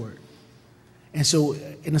goes toward. And so,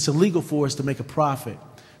 and it's illegal for us to make a profit.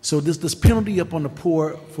 So this penalty up on the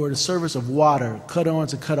poor for the service of water,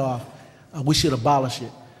 cut-ons and cut-off, we should abolish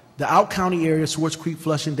it. The out-county area, Swartz Creek,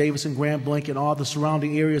 Flushing, Davidson, Grand Blanc, and all the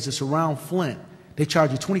surrounding areas that surround Flint, they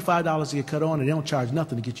charge you $25 to get cut on, and they don't charge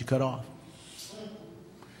nothing to get you cut off.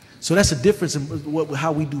 So that's a difference in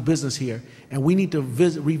how we do business here. And we need to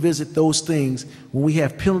revisit those things when we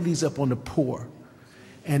have penalties up on the poor.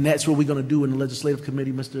 And that's what we're going to do in the legislative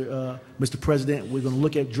committee, Mr. President. We're going to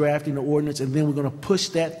look at drafting the ordinance, and then we're going to push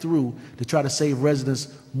that through to try to save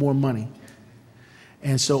residents more money.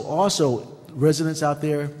 And so also, residents out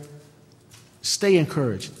there, stay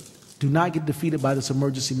encouraged. Do not get defeated by this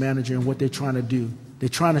emergency manager and what they're trying to do. They're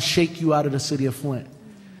trying to shake you out of the city of Flint.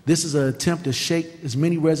 This is an attempt to shake as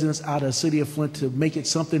many residents out of the city of Flint to make it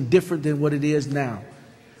something different than what it is now.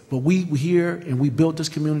 But we here, and we built this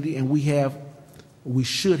community, and we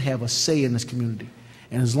should have a say in this community.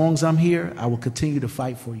 And as long as I'm here, I will continue to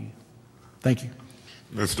fight for you. Thank you.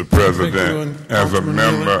 Mr. President, as a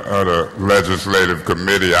member of the Legislative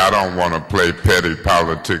Committee, I don't want to play petty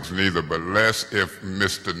politics neither, but if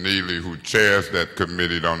Mr. Neely, who chairs that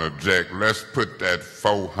committee, don't object, let's put that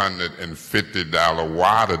 $450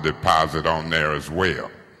 water deposit on there as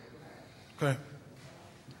well. Okay.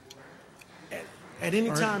 At any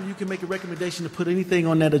time, you can make a recommendation to put anything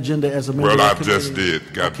on that agenda as a member well, of the committee. Well, I just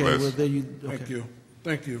did. God bless. Well, there you, okay. Thank you.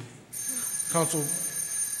 Thank you.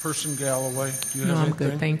 Councilperson Galloway, do you have anything? No, I'm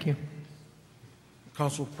good. Thank you.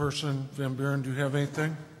 Councilperson Van Buren, do you have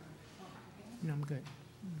anything? No, I'm good.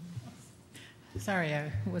 Sorry,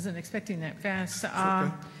 I wasn't expecting that fast. Okay.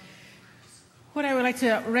 What I would like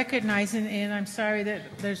to recognize, and I'm sorry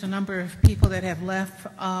that there's a number of people that have left,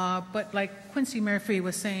 but like Quincy Murphy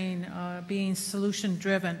was saying, being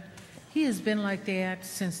solution-driven, he has been like that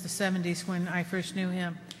since the 70s when I first knew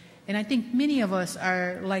him. And I think many of us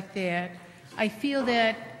are like that. I feel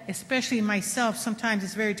that, especially myself, sometimes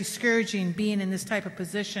it's very discouraging being in this type of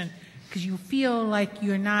position because you feel like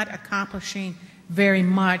you're not accomplishing very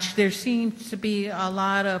much. There seems to be a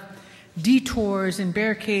lot of detours and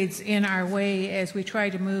barricades in our way as we try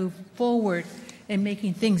to move forward and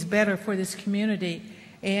making things better for this community.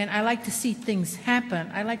 And I like to see things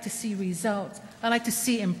happen. I like to see results. I like to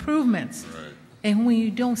see improvements. Right. And when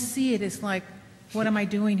you don't see it, it's like, what am I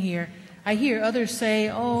doing here? I hear others say,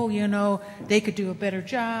 oh, you know, they could do a better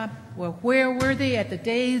job. Well, where were they at the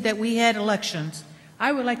day that we had elections?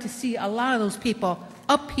 I would like to see a lot of those people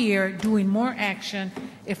up here doing more action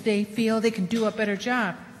if they feel they can do a better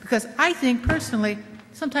job. Because I think personally,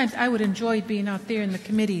 sometimes I would enjoy being out there in the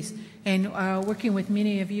committees and working with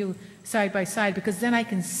many of you side by side, because then I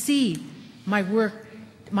can see my work,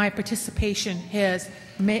 my participation has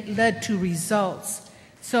led to results.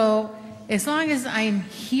 So as long as I'm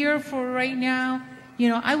here for right now, you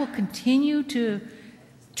know, I will continue to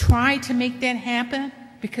try to make that happen,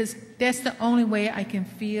 because that's the only way I can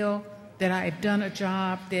feel that I've done a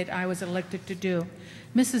job that I was elected to do.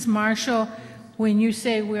 Mrs. Marshall, when you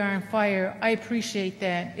say we are on fire, I appreciate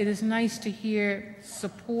that. It is nice to hear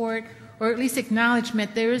support or at least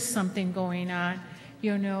acknowledgement there is something going on.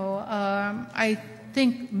 You know, I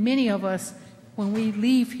think many of us, when we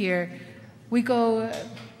leave here, we go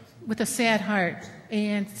with a sad heart,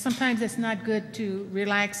 and sometimes it's not good to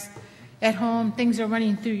relax at home. Things are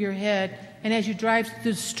running through your head, and as you drive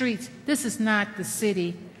through the streets, this is not the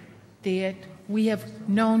city that we have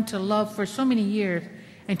known to love for so many years,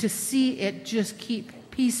 and to see it just keep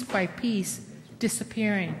piece by piece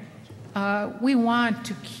disappearing. We want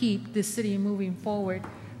to keep this city moving forward.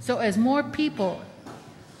 So as more people,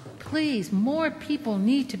 please, more people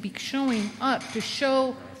need to be showing up to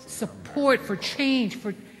show support for change,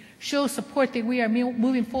 for show support that we are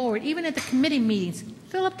moving forward. Even at the committee meetings,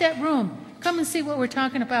 fill up that room. Come and see what we're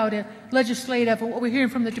talking about legislative, or what we're hearing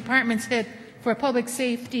from the department's head for public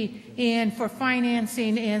safety and for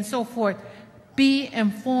financing and so forth. Be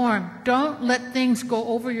informed. Don't let things go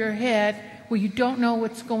over your head where you don't know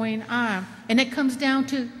what's going on. And it comes down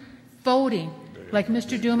to voting, like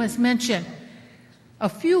Mr. Dumas mentioned. A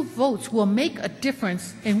few votes will make a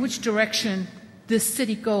difference in which direction this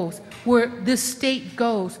city goes, where this state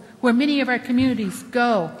goes, where many of our communities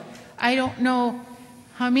go. I don't know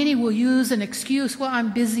how many will use an excuse, well,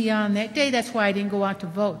 I'm busy on that day, that's why I didn't go out to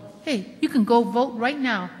vote. Hey, you can go vote right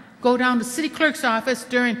now. Go down to city clerk's office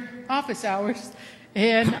during office hours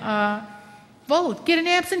and vote. Get an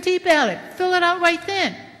absentee ballot. Fill it out right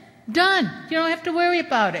then. Done. You don't have to worry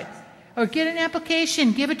about it. Or get an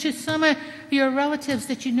application. Give it to some of your relatives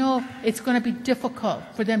that you know it's going to be difficult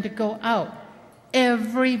for them to go out.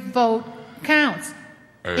 Every vote counts.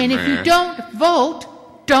 Amen. And if you don't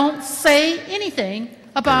vote, don't say anything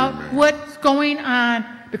about what's going on,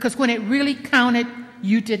 because when it really counted,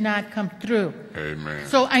 you did not come through. Amen.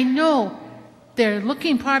 So I know they're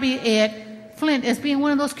looking probably at Flint as being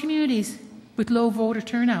one of those communities with low voter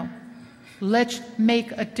turnout. Let's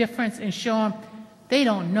make a difference and show them they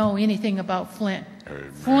don't know anything about Flint.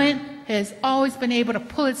 Amen. Flint has always been able to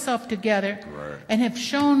pull itself together and have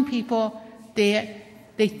shown people that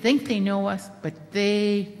they think they know us, but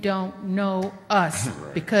they don't know us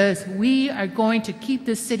because we are going to keep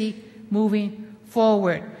this city moving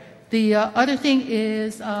forward. The other thing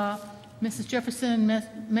is Mrs. Jefferson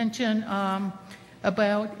mentioned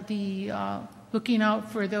about the looking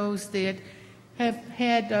out for those that have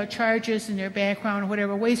had charges in their background or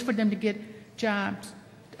whatever, ways for them to get jobs.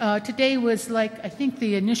 Today was like, I think,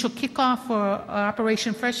 the initial kickoff for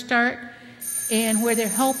Operation Fresh Start, and where they're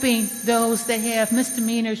helping those that have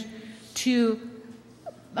misdemeanors to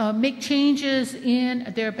make changes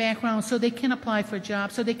in their background so they can apply for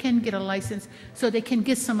jobs, so they can get a license, so they can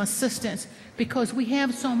get some assistance, because we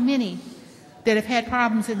have so many that have had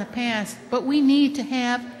problems in the past, but we need to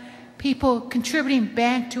have people contributing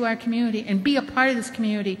back to our community and be a part of this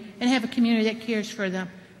community and have a community that cares for them.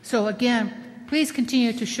 So again, please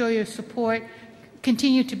continue to show your support,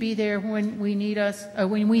 continue to be there when we need us, or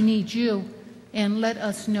when we need you, and let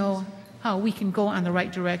us know how we can go on the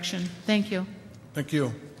right direction. Thank you. Thank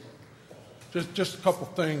you. Just a couple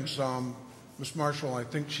things. Ms. Marshall, I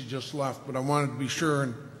think she just left, but I wanted to be sure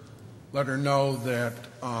and let her know that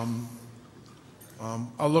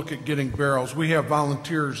I'll look at getting barrels. We have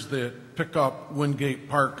volunteers that pick up Wingate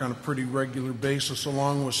Park on a pretty regular basis,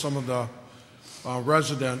 along with some of the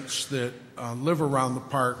residents that live around the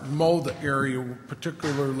park, mow the area,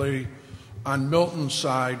 particularly on Milton's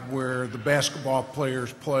side where the basketball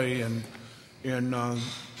players play, and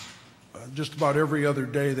just about every other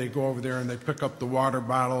day they go over there and they pick up the water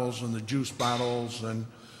bottles and the juice bottles and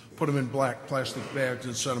put them in black plastic bags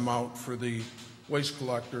and set them out for the waste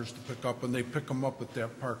collectors to pick up, and they pick them up at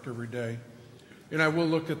that park every day. And I will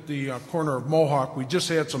look at the corner of Mohawk. We just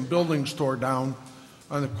had some buildings tore down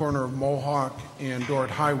on the corner of Mohawk and Dorrit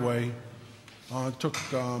Highway. It took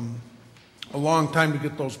a long time to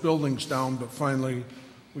get those buildings down, but finally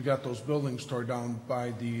we got those buildings torn down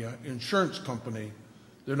by the insurance company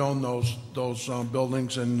that owned those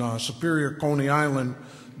buildings. And Superior Coney Island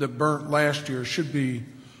that burnt last year should be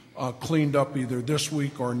cleaned up either this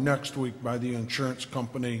week or next week by the insurance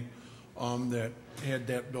company that had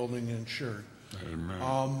that building insured.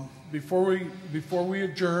 Amen. Before we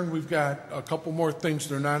adjourn, we've got a couple more things.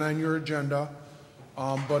 They're not on your agenda,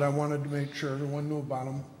 but I wanted to make sure everyone knew about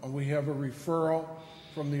them. We have a referral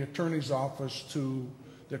from the attorney's office to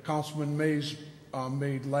that Councilman Mays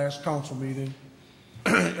made last council meeting.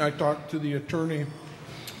 I talked to the attorney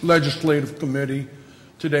legislative committee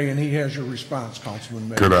today, and he has your response, Councilman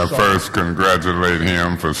Mays. Could I first congratulate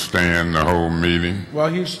him for staying the whole meeting? Well,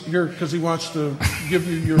 he's here because he wants to give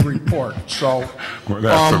you your report. So well,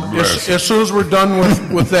 that's a blessing. as soon as we're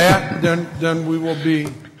done with that, then we will be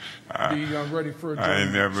ready for adjournment. I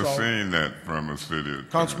ain't never seen that from a city attorney.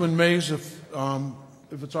 Councilman Mays, if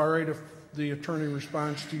it's all right if the attorney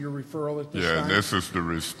responds to your referral at this time? Yeah, this is the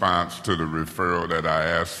response to the referral that I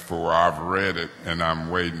asked for. I've read it, and I'm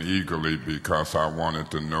waiting eagerly because I wanted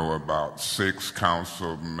to know about 6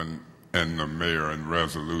 councilmen and the mayor in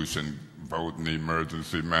resolution voting the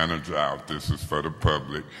emergency manager out. This is for the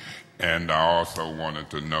public. And I also wanted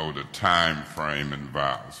to know the time frame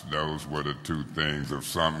involved. Those were the 2 things. If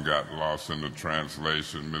some got lost in the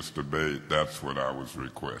translation, Mr. Bate, that's what I was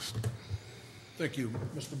requesting. Thank you.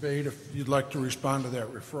 Mr. Bate, if you'd like to respond to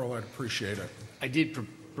that referral, I'd appreciate it. I did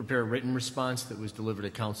prepare a written response that was delivered to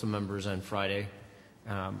council members on Friday.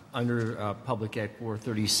 Under Public Act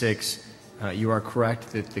 436, you are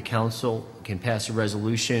correct that the council can pass a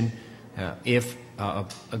resolution if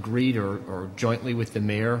agreed or jointly with the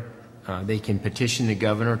mayor. They can petition the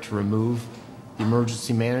governor to remove the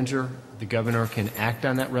emergency manager. The governor can act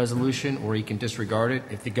on that resolution or he can disregard it.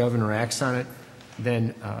 If the governor acts on it,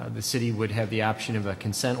 then the city would have the option of a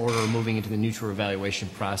consent order moving into the neutral evaluation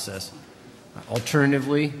process.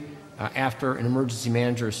 Alternatively, after an emergency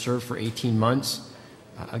manager is served for 18 months,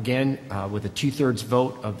 again, with a 2/3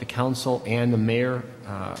 vote of the council and the mayor,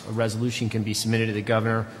 a resolution can be submitted to the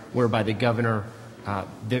governor whereby the governor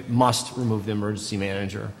must remove the emergency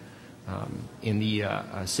manager. And the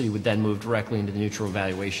city would then move directly into the neutral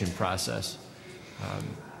evaluation process.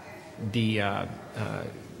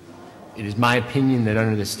 It is my opinion that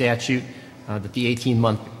under the statute that the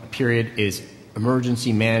 18-month period is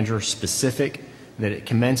emergency manager specific, that it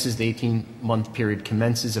commences, the 18-month period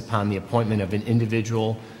commences upon the appointment of an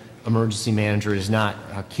individual emergency manager. It is not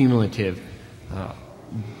cumulative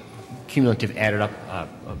added up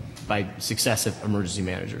by successive emergency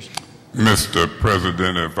managers. Mr.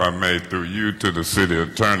 President, if I may, through you to the city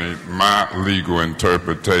attorney, my legal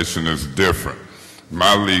interpretation is different.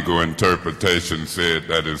 My legal interpretation said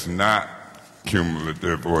that it's not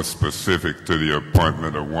cumulative or specific to the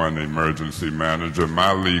appointment of one emergency manager.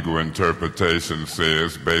 My legal interpretation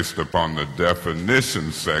says, based upon the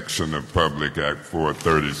definition section of Public Act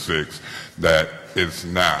 436, that it's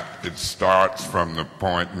not. It starts from the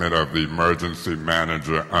appointment of the emergency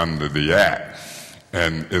manager under the Act.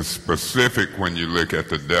 And it's specific when you look at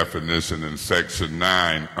the definition in Section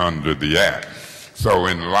 9 under the Act. So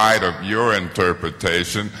in light of your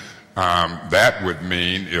interpretation, that would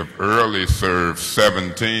mean if Early served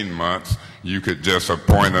 17 months, you could just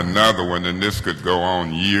appoint another one, and this could go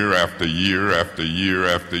on year after year after year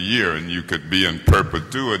after year, and you could be in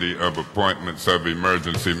perpetuity of appointments of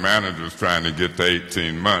emergency managers trying to get to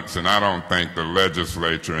 18 months. And I don't think the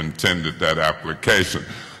legislature intended that application.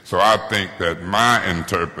 So I think that my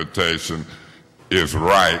interpretation is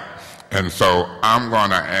right. And so I'm going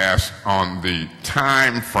to ask on the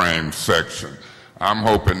time frame section, I'm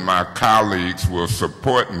hoping my colleagues will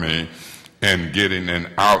support me in getting an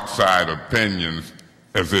outside opinion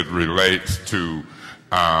as it relates to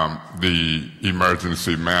the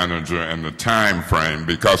emergency manager and the time frame,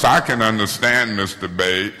 because I can understand, Mr.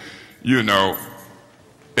 Bate, you know,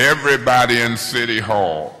 everybody in City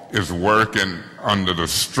Hall is working under the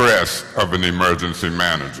stress of an emergency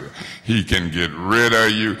manager. He can get rid of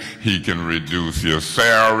you, he can reduce your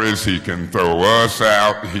salaries, he can throw us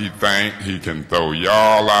out, he can throw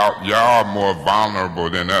y'all out. Y'all are more vulnerable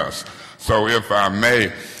than us. So if I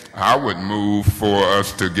may, I would move for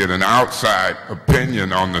us to get an outside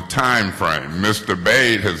opinion on the time frame. Mr.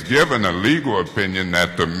 Bate has given a legal opinion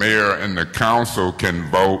that the mayor and the council can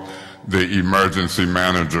vote the emergency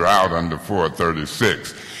manager out under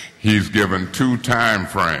 436. He's given 2 time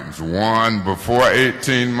frames, one before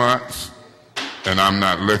 18 months, and I'm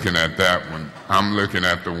not looking at that one. I'm looking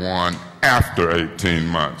at the one after 18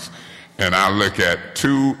 months. And I look at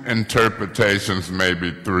 2 interpretations,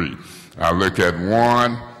 maybe 3. I look at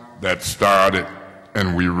one that started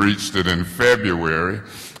and we reached it in February.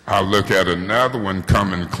 I look at another one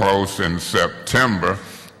coming close in September.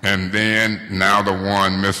 And then now the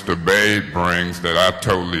one Mr. Bate brings that I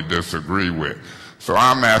totally disagree with. So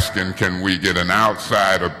I'm asking, can we get an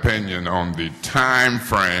outside opinion on the time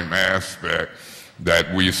frame aspect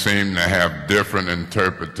that we seem to have different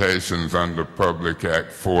interpretations under Public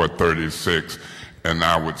Act 436, and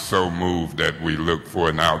I would so move that we look for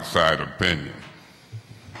an outside opinion.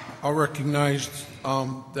 I'll recognize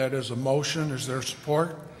that as a motion. Is there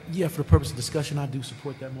support? Yeah, for the purpose of discussion, I do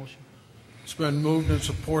support that motion. It's been moved and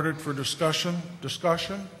supported for discussion.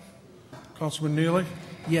 Councilman Neely?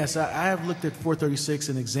 Yes, I have looked at 436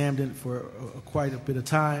 and examined it for quite a bit of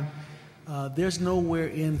time. There's nowhere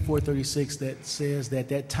in 436 that says that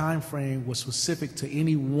that time frame was specific to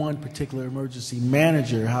any one particular emergency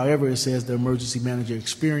manager. However, it says the emergency manager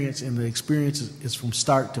experience, and the experience is from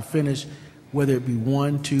start to finish, whether it be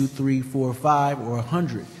 1, 2, 3, 4, 5, or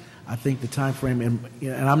 100. I think the time frame,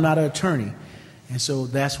 and I'm not an attorney, and so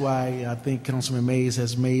that's why I think Councilman Mays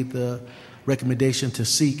has made the recommendation to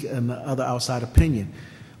seek another outside opinion.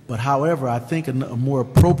 But however, I think a more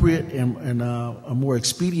appropriate and a more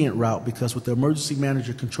expedient route, because with the emergency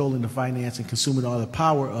manager controlling the finance and consuming all the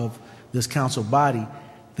power of this council body,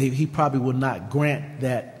 he probably will not grant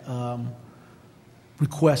that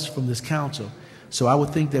request from this council. So I would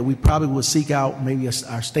think that we probably would seek out maybe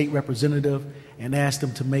our state representative and ask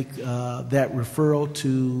them to make that referral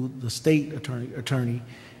to the state attorney,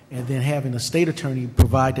 and then having the state attorney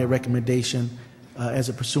provide that recommendation as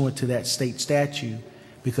a pursuant to that state statute.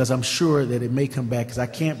 Because I'm sure that it may come back, because I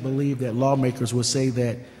can't believe that lawmakers will say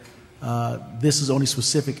that this is only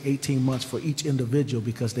specific 18 months for each individual,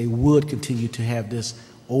 because they would continue to have this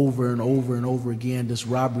over and over and over again, this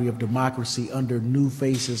robbery of democracy under new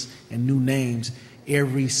faces and new names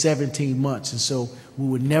every 17 months. And so we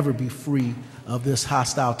would never be free of this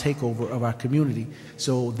hostile takeover of our community.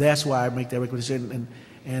 So that's why I make that recommendation,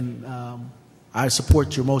 and I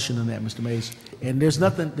support your motion on that, Mr. Mays. And there's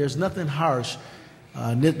nothing harsh.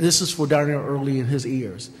 This is for Darnell Early in his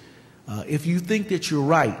ears. If you think that you're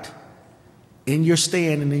right in your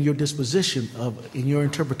stand and in your disposition in your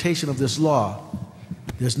interpretation of this law,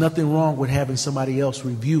 there's nothing wrong with having somebody else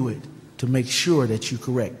review it to make sure that you're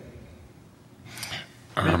correct.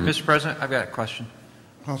 Mr. President, I've got a question.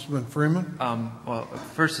 Councilman Freeman? Well,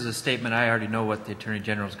 first is a statement. I already know what the Attorney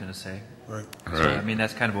General is going to say. Right. So, I mean,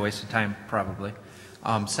 that's kind of a waste of time, probably.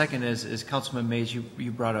 Second is Councilman Mays,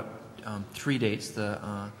 you brought up 3 dates.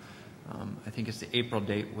 I think it's the April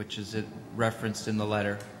date, which is referenced in the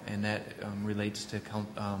letter, and that relates to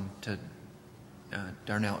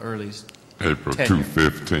Darnell Early's April tenure.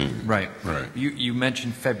 2/15. Right. Right. You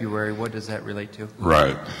mentioned February. What does that relate to?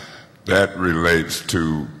 Right. That relates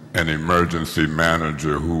to an emergency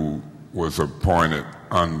manager who was appointed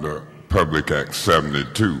under Public Act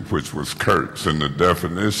 72, which was Kurtz in the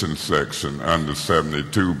definition section under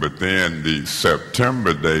 72, but then the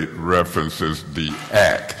September date references the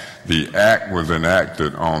Act. The Act was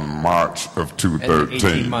enacted on March of 2013.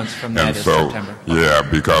 And 18 months from that and is so, September. yeah,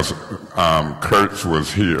 because Kurtz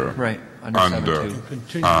was here Right, under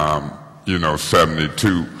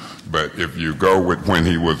 72. But if you go with when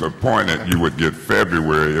he was appointed, you would get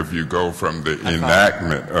February. If you go from the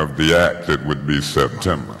enactment of the act, it would be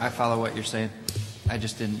September. I follow what you're saying. I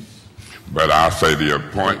just didn't. But I'll say the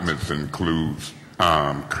appointments includes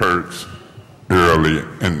Kurtz, Early,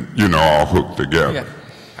 and, all hooked together. Yeah,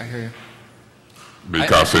 I hear you.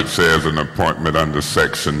 Because it says an appointment under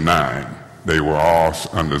Section 9. They were all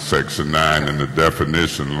under Section 9, and the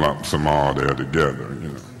definition lumps them all there together,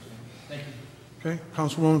 Okay,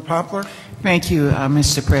 Councilwoman Poplar? Thank you,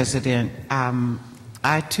 Mr. President.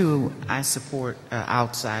 I support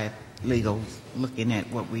outside legal looking at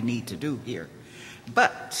what we need to do here.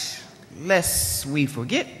 But lest we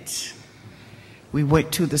forget, we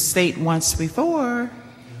went to the state once before,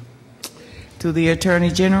 to the Attorney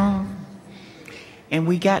General, and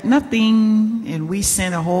we got nothing, and we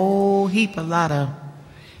sent a whole a lot of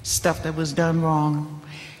stuff that was done wrong.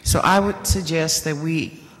 So I would suggest that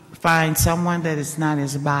we find someone that is not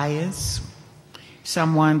as biased,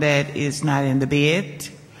 someone that is not in the bed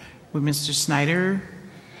with Mr. Snyder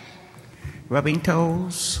rubbing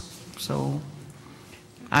toes. So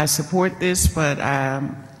I support this, but I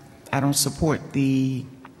don't support the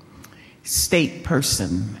state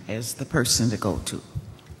person as the person to go to.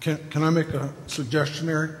 Can I make a suggestion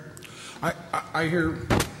there? I hear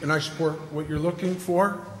and I support what you're looking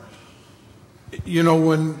for.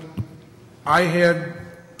 When I had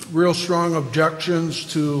real strong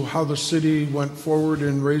objections to how the city went forward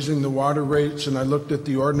in raising the water rates, and I looked at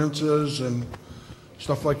the ordinances and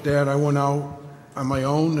stuff like that, I went out on my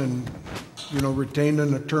own and, retained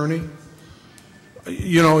an attorney.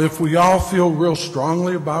 If we all feel real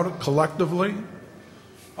strongly about it collectively,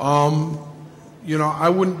 I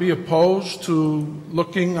wouldn't be opposed to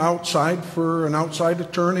looking outside for an outside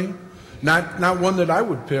attorney, not one that I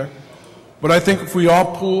would pick, but I think if we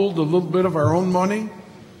all pooled a little bit of our own money,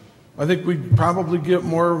 I think we'd probably get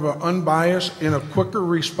more of an unbiased and a quicker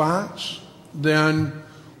response than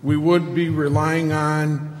we would be relying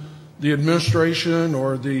on the administration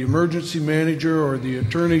or the emergency manager or the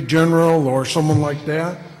attorney general or someone like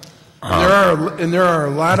that. And there are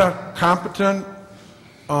a lot of competent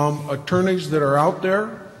attorneys that are out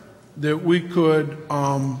there that we could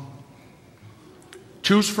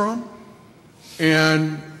choose from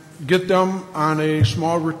and get them on a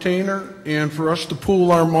small retainer, and for us to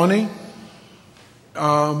pool our money,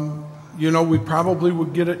 you know, we probably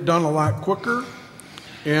would get it done a lot quicker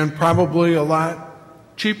and probably a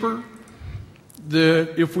lot cheaper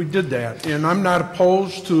if we did that. And I'm not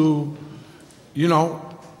opposed to, you know,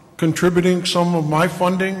 contributing some of my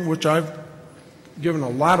funding, which I've given a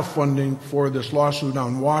lot of funding for this lawsuit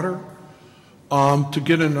on water, to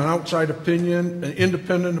get an outside opinion, an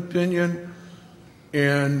independent opinion,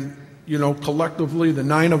 and, you know, collectively the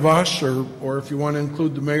 9 of us, or if you want to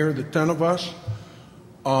include the mayor, the 10 of us,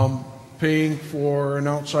 paying for an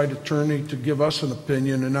outside attorney to give us an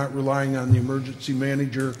opinion and not relying on the emergency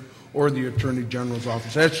manager or the Attorney General's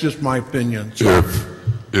office. That's just my opinion. So,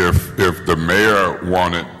 If the mayor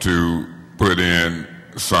wanted to put in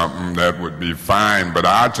something, that would be fine, but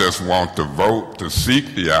I just want the vote to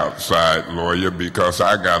seek the outside lawyer, because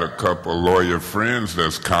I got a couple lawyer friends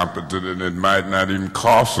that's competent, and it might not even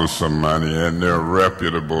cost us some money, and they're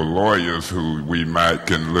reputable lawyers who we might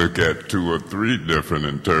can look at 2 or 3 different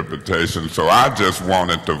interpretations. So I just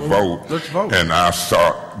wanted to vote. Let's vote. And I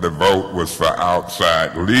saw the vote was for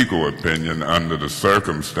outside legal opinion under the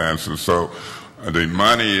circumstances. So the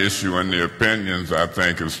money issue and the opinions, I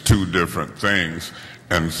think, is 2 different things.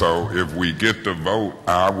 And so if we get the vote,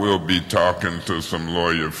 I will be talking to some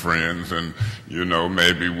lawyer friends, and, you know,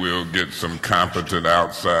 maybe we'll get some competent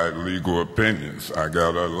outside legal opinions. I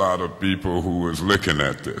got a lot of people who is looking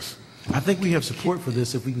at this. I think we have support for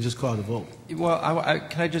this if we can just call the vote. Well,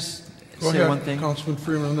 can I just go say ahead, one thing? Councilman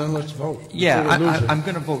Freeman, and then let's vote. Yeah, I'm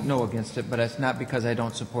going to vote no against it, but it's not because I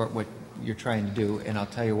don't support what you're trying to do, and I'll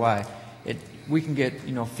tell you why. We can get,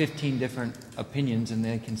 you know, 15 different opinions, and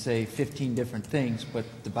they can say 15 different things, but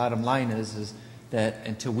the bottom line is that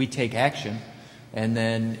until we take action, and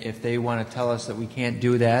then if they want to tell us that we can't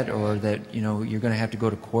do that, or that, you know, you're going to have to go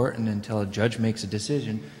to court, and until a judge makes a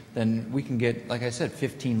decision, then we can get, like I said,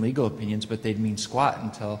 15 legal opinions, but they'd mean squat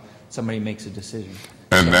until somebody makes a decision.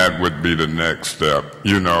 And that would be the next step.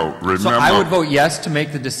 You know, remember... So I would vote yes to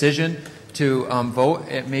make the decision to vote,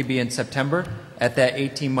 maybe in September, at that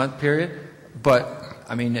 18-month period. But,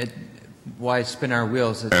 I mean, why spin our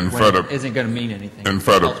wheels when it isn't going to mean anything? And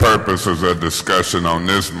for the purposes of discussion on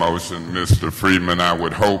this motion, Mr. Freeman, I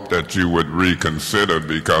would hope that you would reconsider,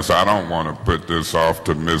 because I don't want to put this off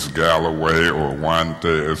to Ms. Galloway or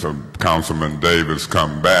Wante as Councilman Davis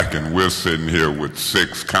come back, and we're sitting here with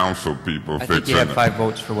 6 council people I think you have 5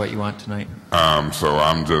 votes for what you want tonight. So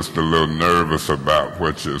I'm just a little nervous about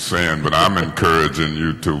what you're saying, but I'm encouraging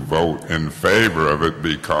you to vote in favor of it,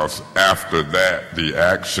 because after that the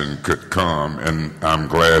action could come, and I'm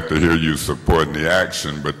glad to hear you supporting the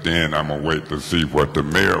action, but then I'm going to wait to see what the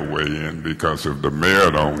mayor weigh in, because if the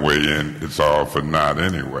mayor don't weigh in, it's all for naught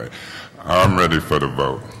anyway. I'm ready for the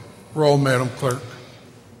vote. Roll, Madam Clerk.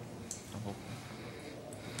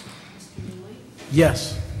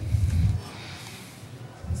 Yes.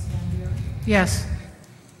 Yes.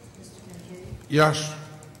 Yes.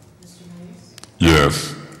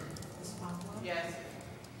 Yes.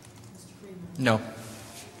 No.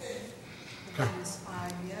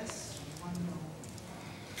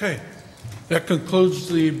 Okay. That concludes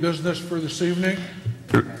the business for this evening.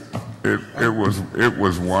 It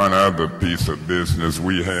was one other piece of business.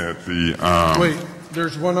 We had the... Wait,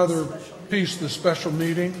 there's one other piece, the special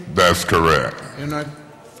meeting. That's correct. And I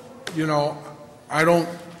don't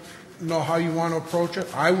know how you want to approach it.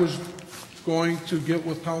 I was going to get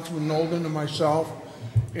with Councilman Nolden and myself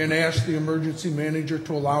and ask the emergency manager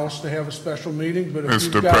to allow us to have a special meeting. But if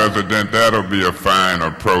Mr. President, that'll be a fine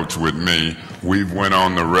approach with me. We went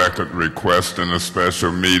on the record requesting a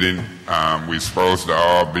special meeting. We're supposed to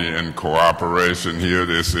all be in cooperation here.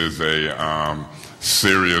 This is a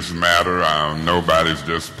serious matter. Nobody's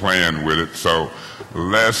just playing with it. So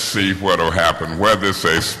let's see what will happen, whether it's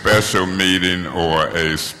a special meeting or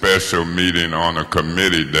a special meeting on a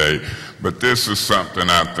committee day. But this is something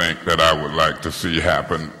I think that I would like to see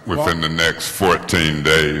happen within the next 14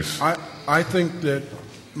 days. I think that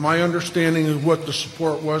my understanding of what the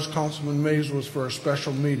support was, Councilman Mays, was for a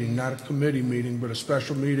special meeting, not a committee meeting, but a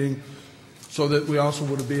special meeting, so that we also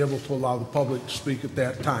would be able to allow the public to speak at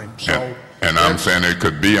that time. So, and I'm saying it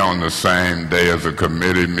could be on the same day as a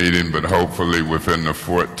committee meeting, but hopefully within the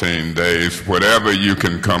 14 days. Whatever you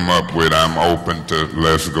can come up with, I'm open to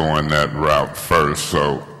let's go in that route first.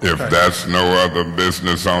 So if that's no other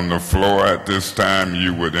business on the floor at this time,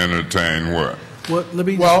 you would entertain what?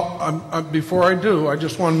 Before I do, I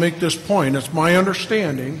just want to make this point. It's my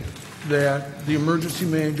understanding that the emergency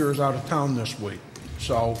manager is out of town this week.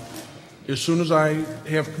 So as soon as I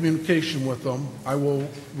have communication with him, I will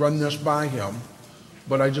run this by him.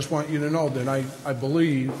 But I just want you to know that I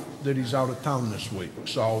believe that he's out of town this week.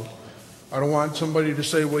 So I don't want somebody to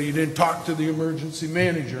say, well, you didn't talk to the emergency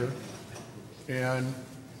manager, and,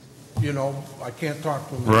 you know, I can't talk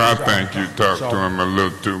to him. Well, I think you talk to him a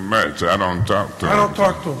little too much. I don't talk to him. I don't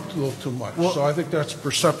talk to him a little too much, so I think that's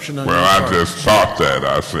perception on your Well, part. I just thought that.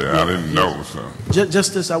 I said, I didn't know, so.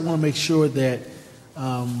 Justice, I want to make sure that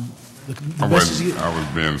the message... I was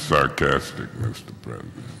being sarcastic, Mr.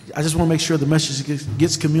 President. I just want to make sure the message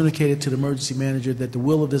gets communicated to the emergency manager that the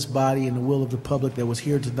will of this body and the will of the public that was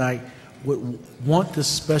here tonight would want this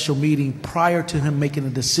special meeting prior to him making a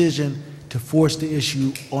decision to force the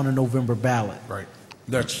issue on a November ballot. Right.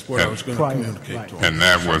 That's what I was going to communicate to him. And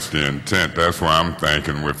that was the intent. That's why I'm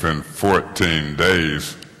thinking within 14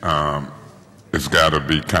 days, it's got to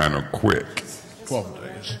be kind of quick. 12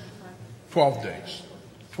 days. 12 days.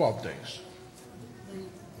 12 days.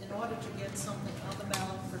 In order to get something on the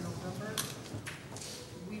ballot for November,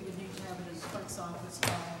 we would need to have it in the clerk's office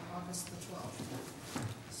by August the 12th.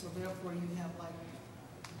 So therefore, you have like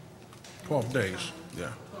 12 days,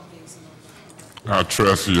 yeah. 12 days in November. I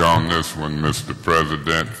trust you on this one, Mr.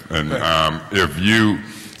 President. And if you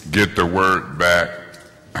get the word back,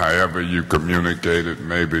 however you communicate it,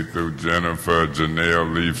 maybe through Jennifer,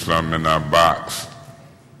 Janelle, leave some in our box.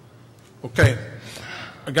 Okay.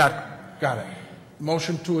 I got it.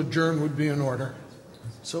 Motion to adjourn would be in order.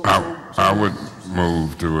 I would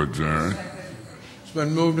move to adjourn. It's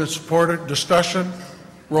been moved and supported. Discussion?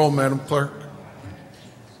 Roll, Madam Clerk.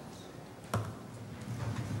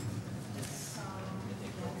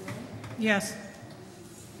 Yes.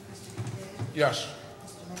 Yes.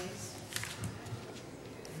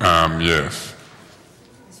 Yes.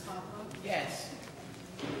 Yes.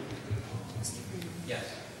 Yes.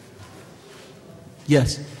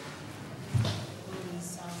 Yes.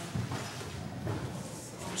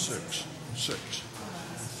 6.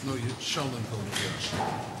 No, you Sheldon voted yes.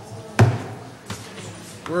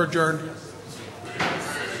 We're adjourned.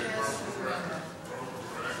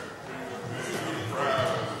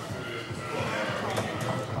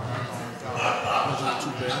 Wasn't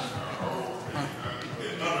too bad. Huh?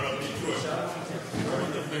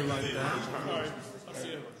 Like that.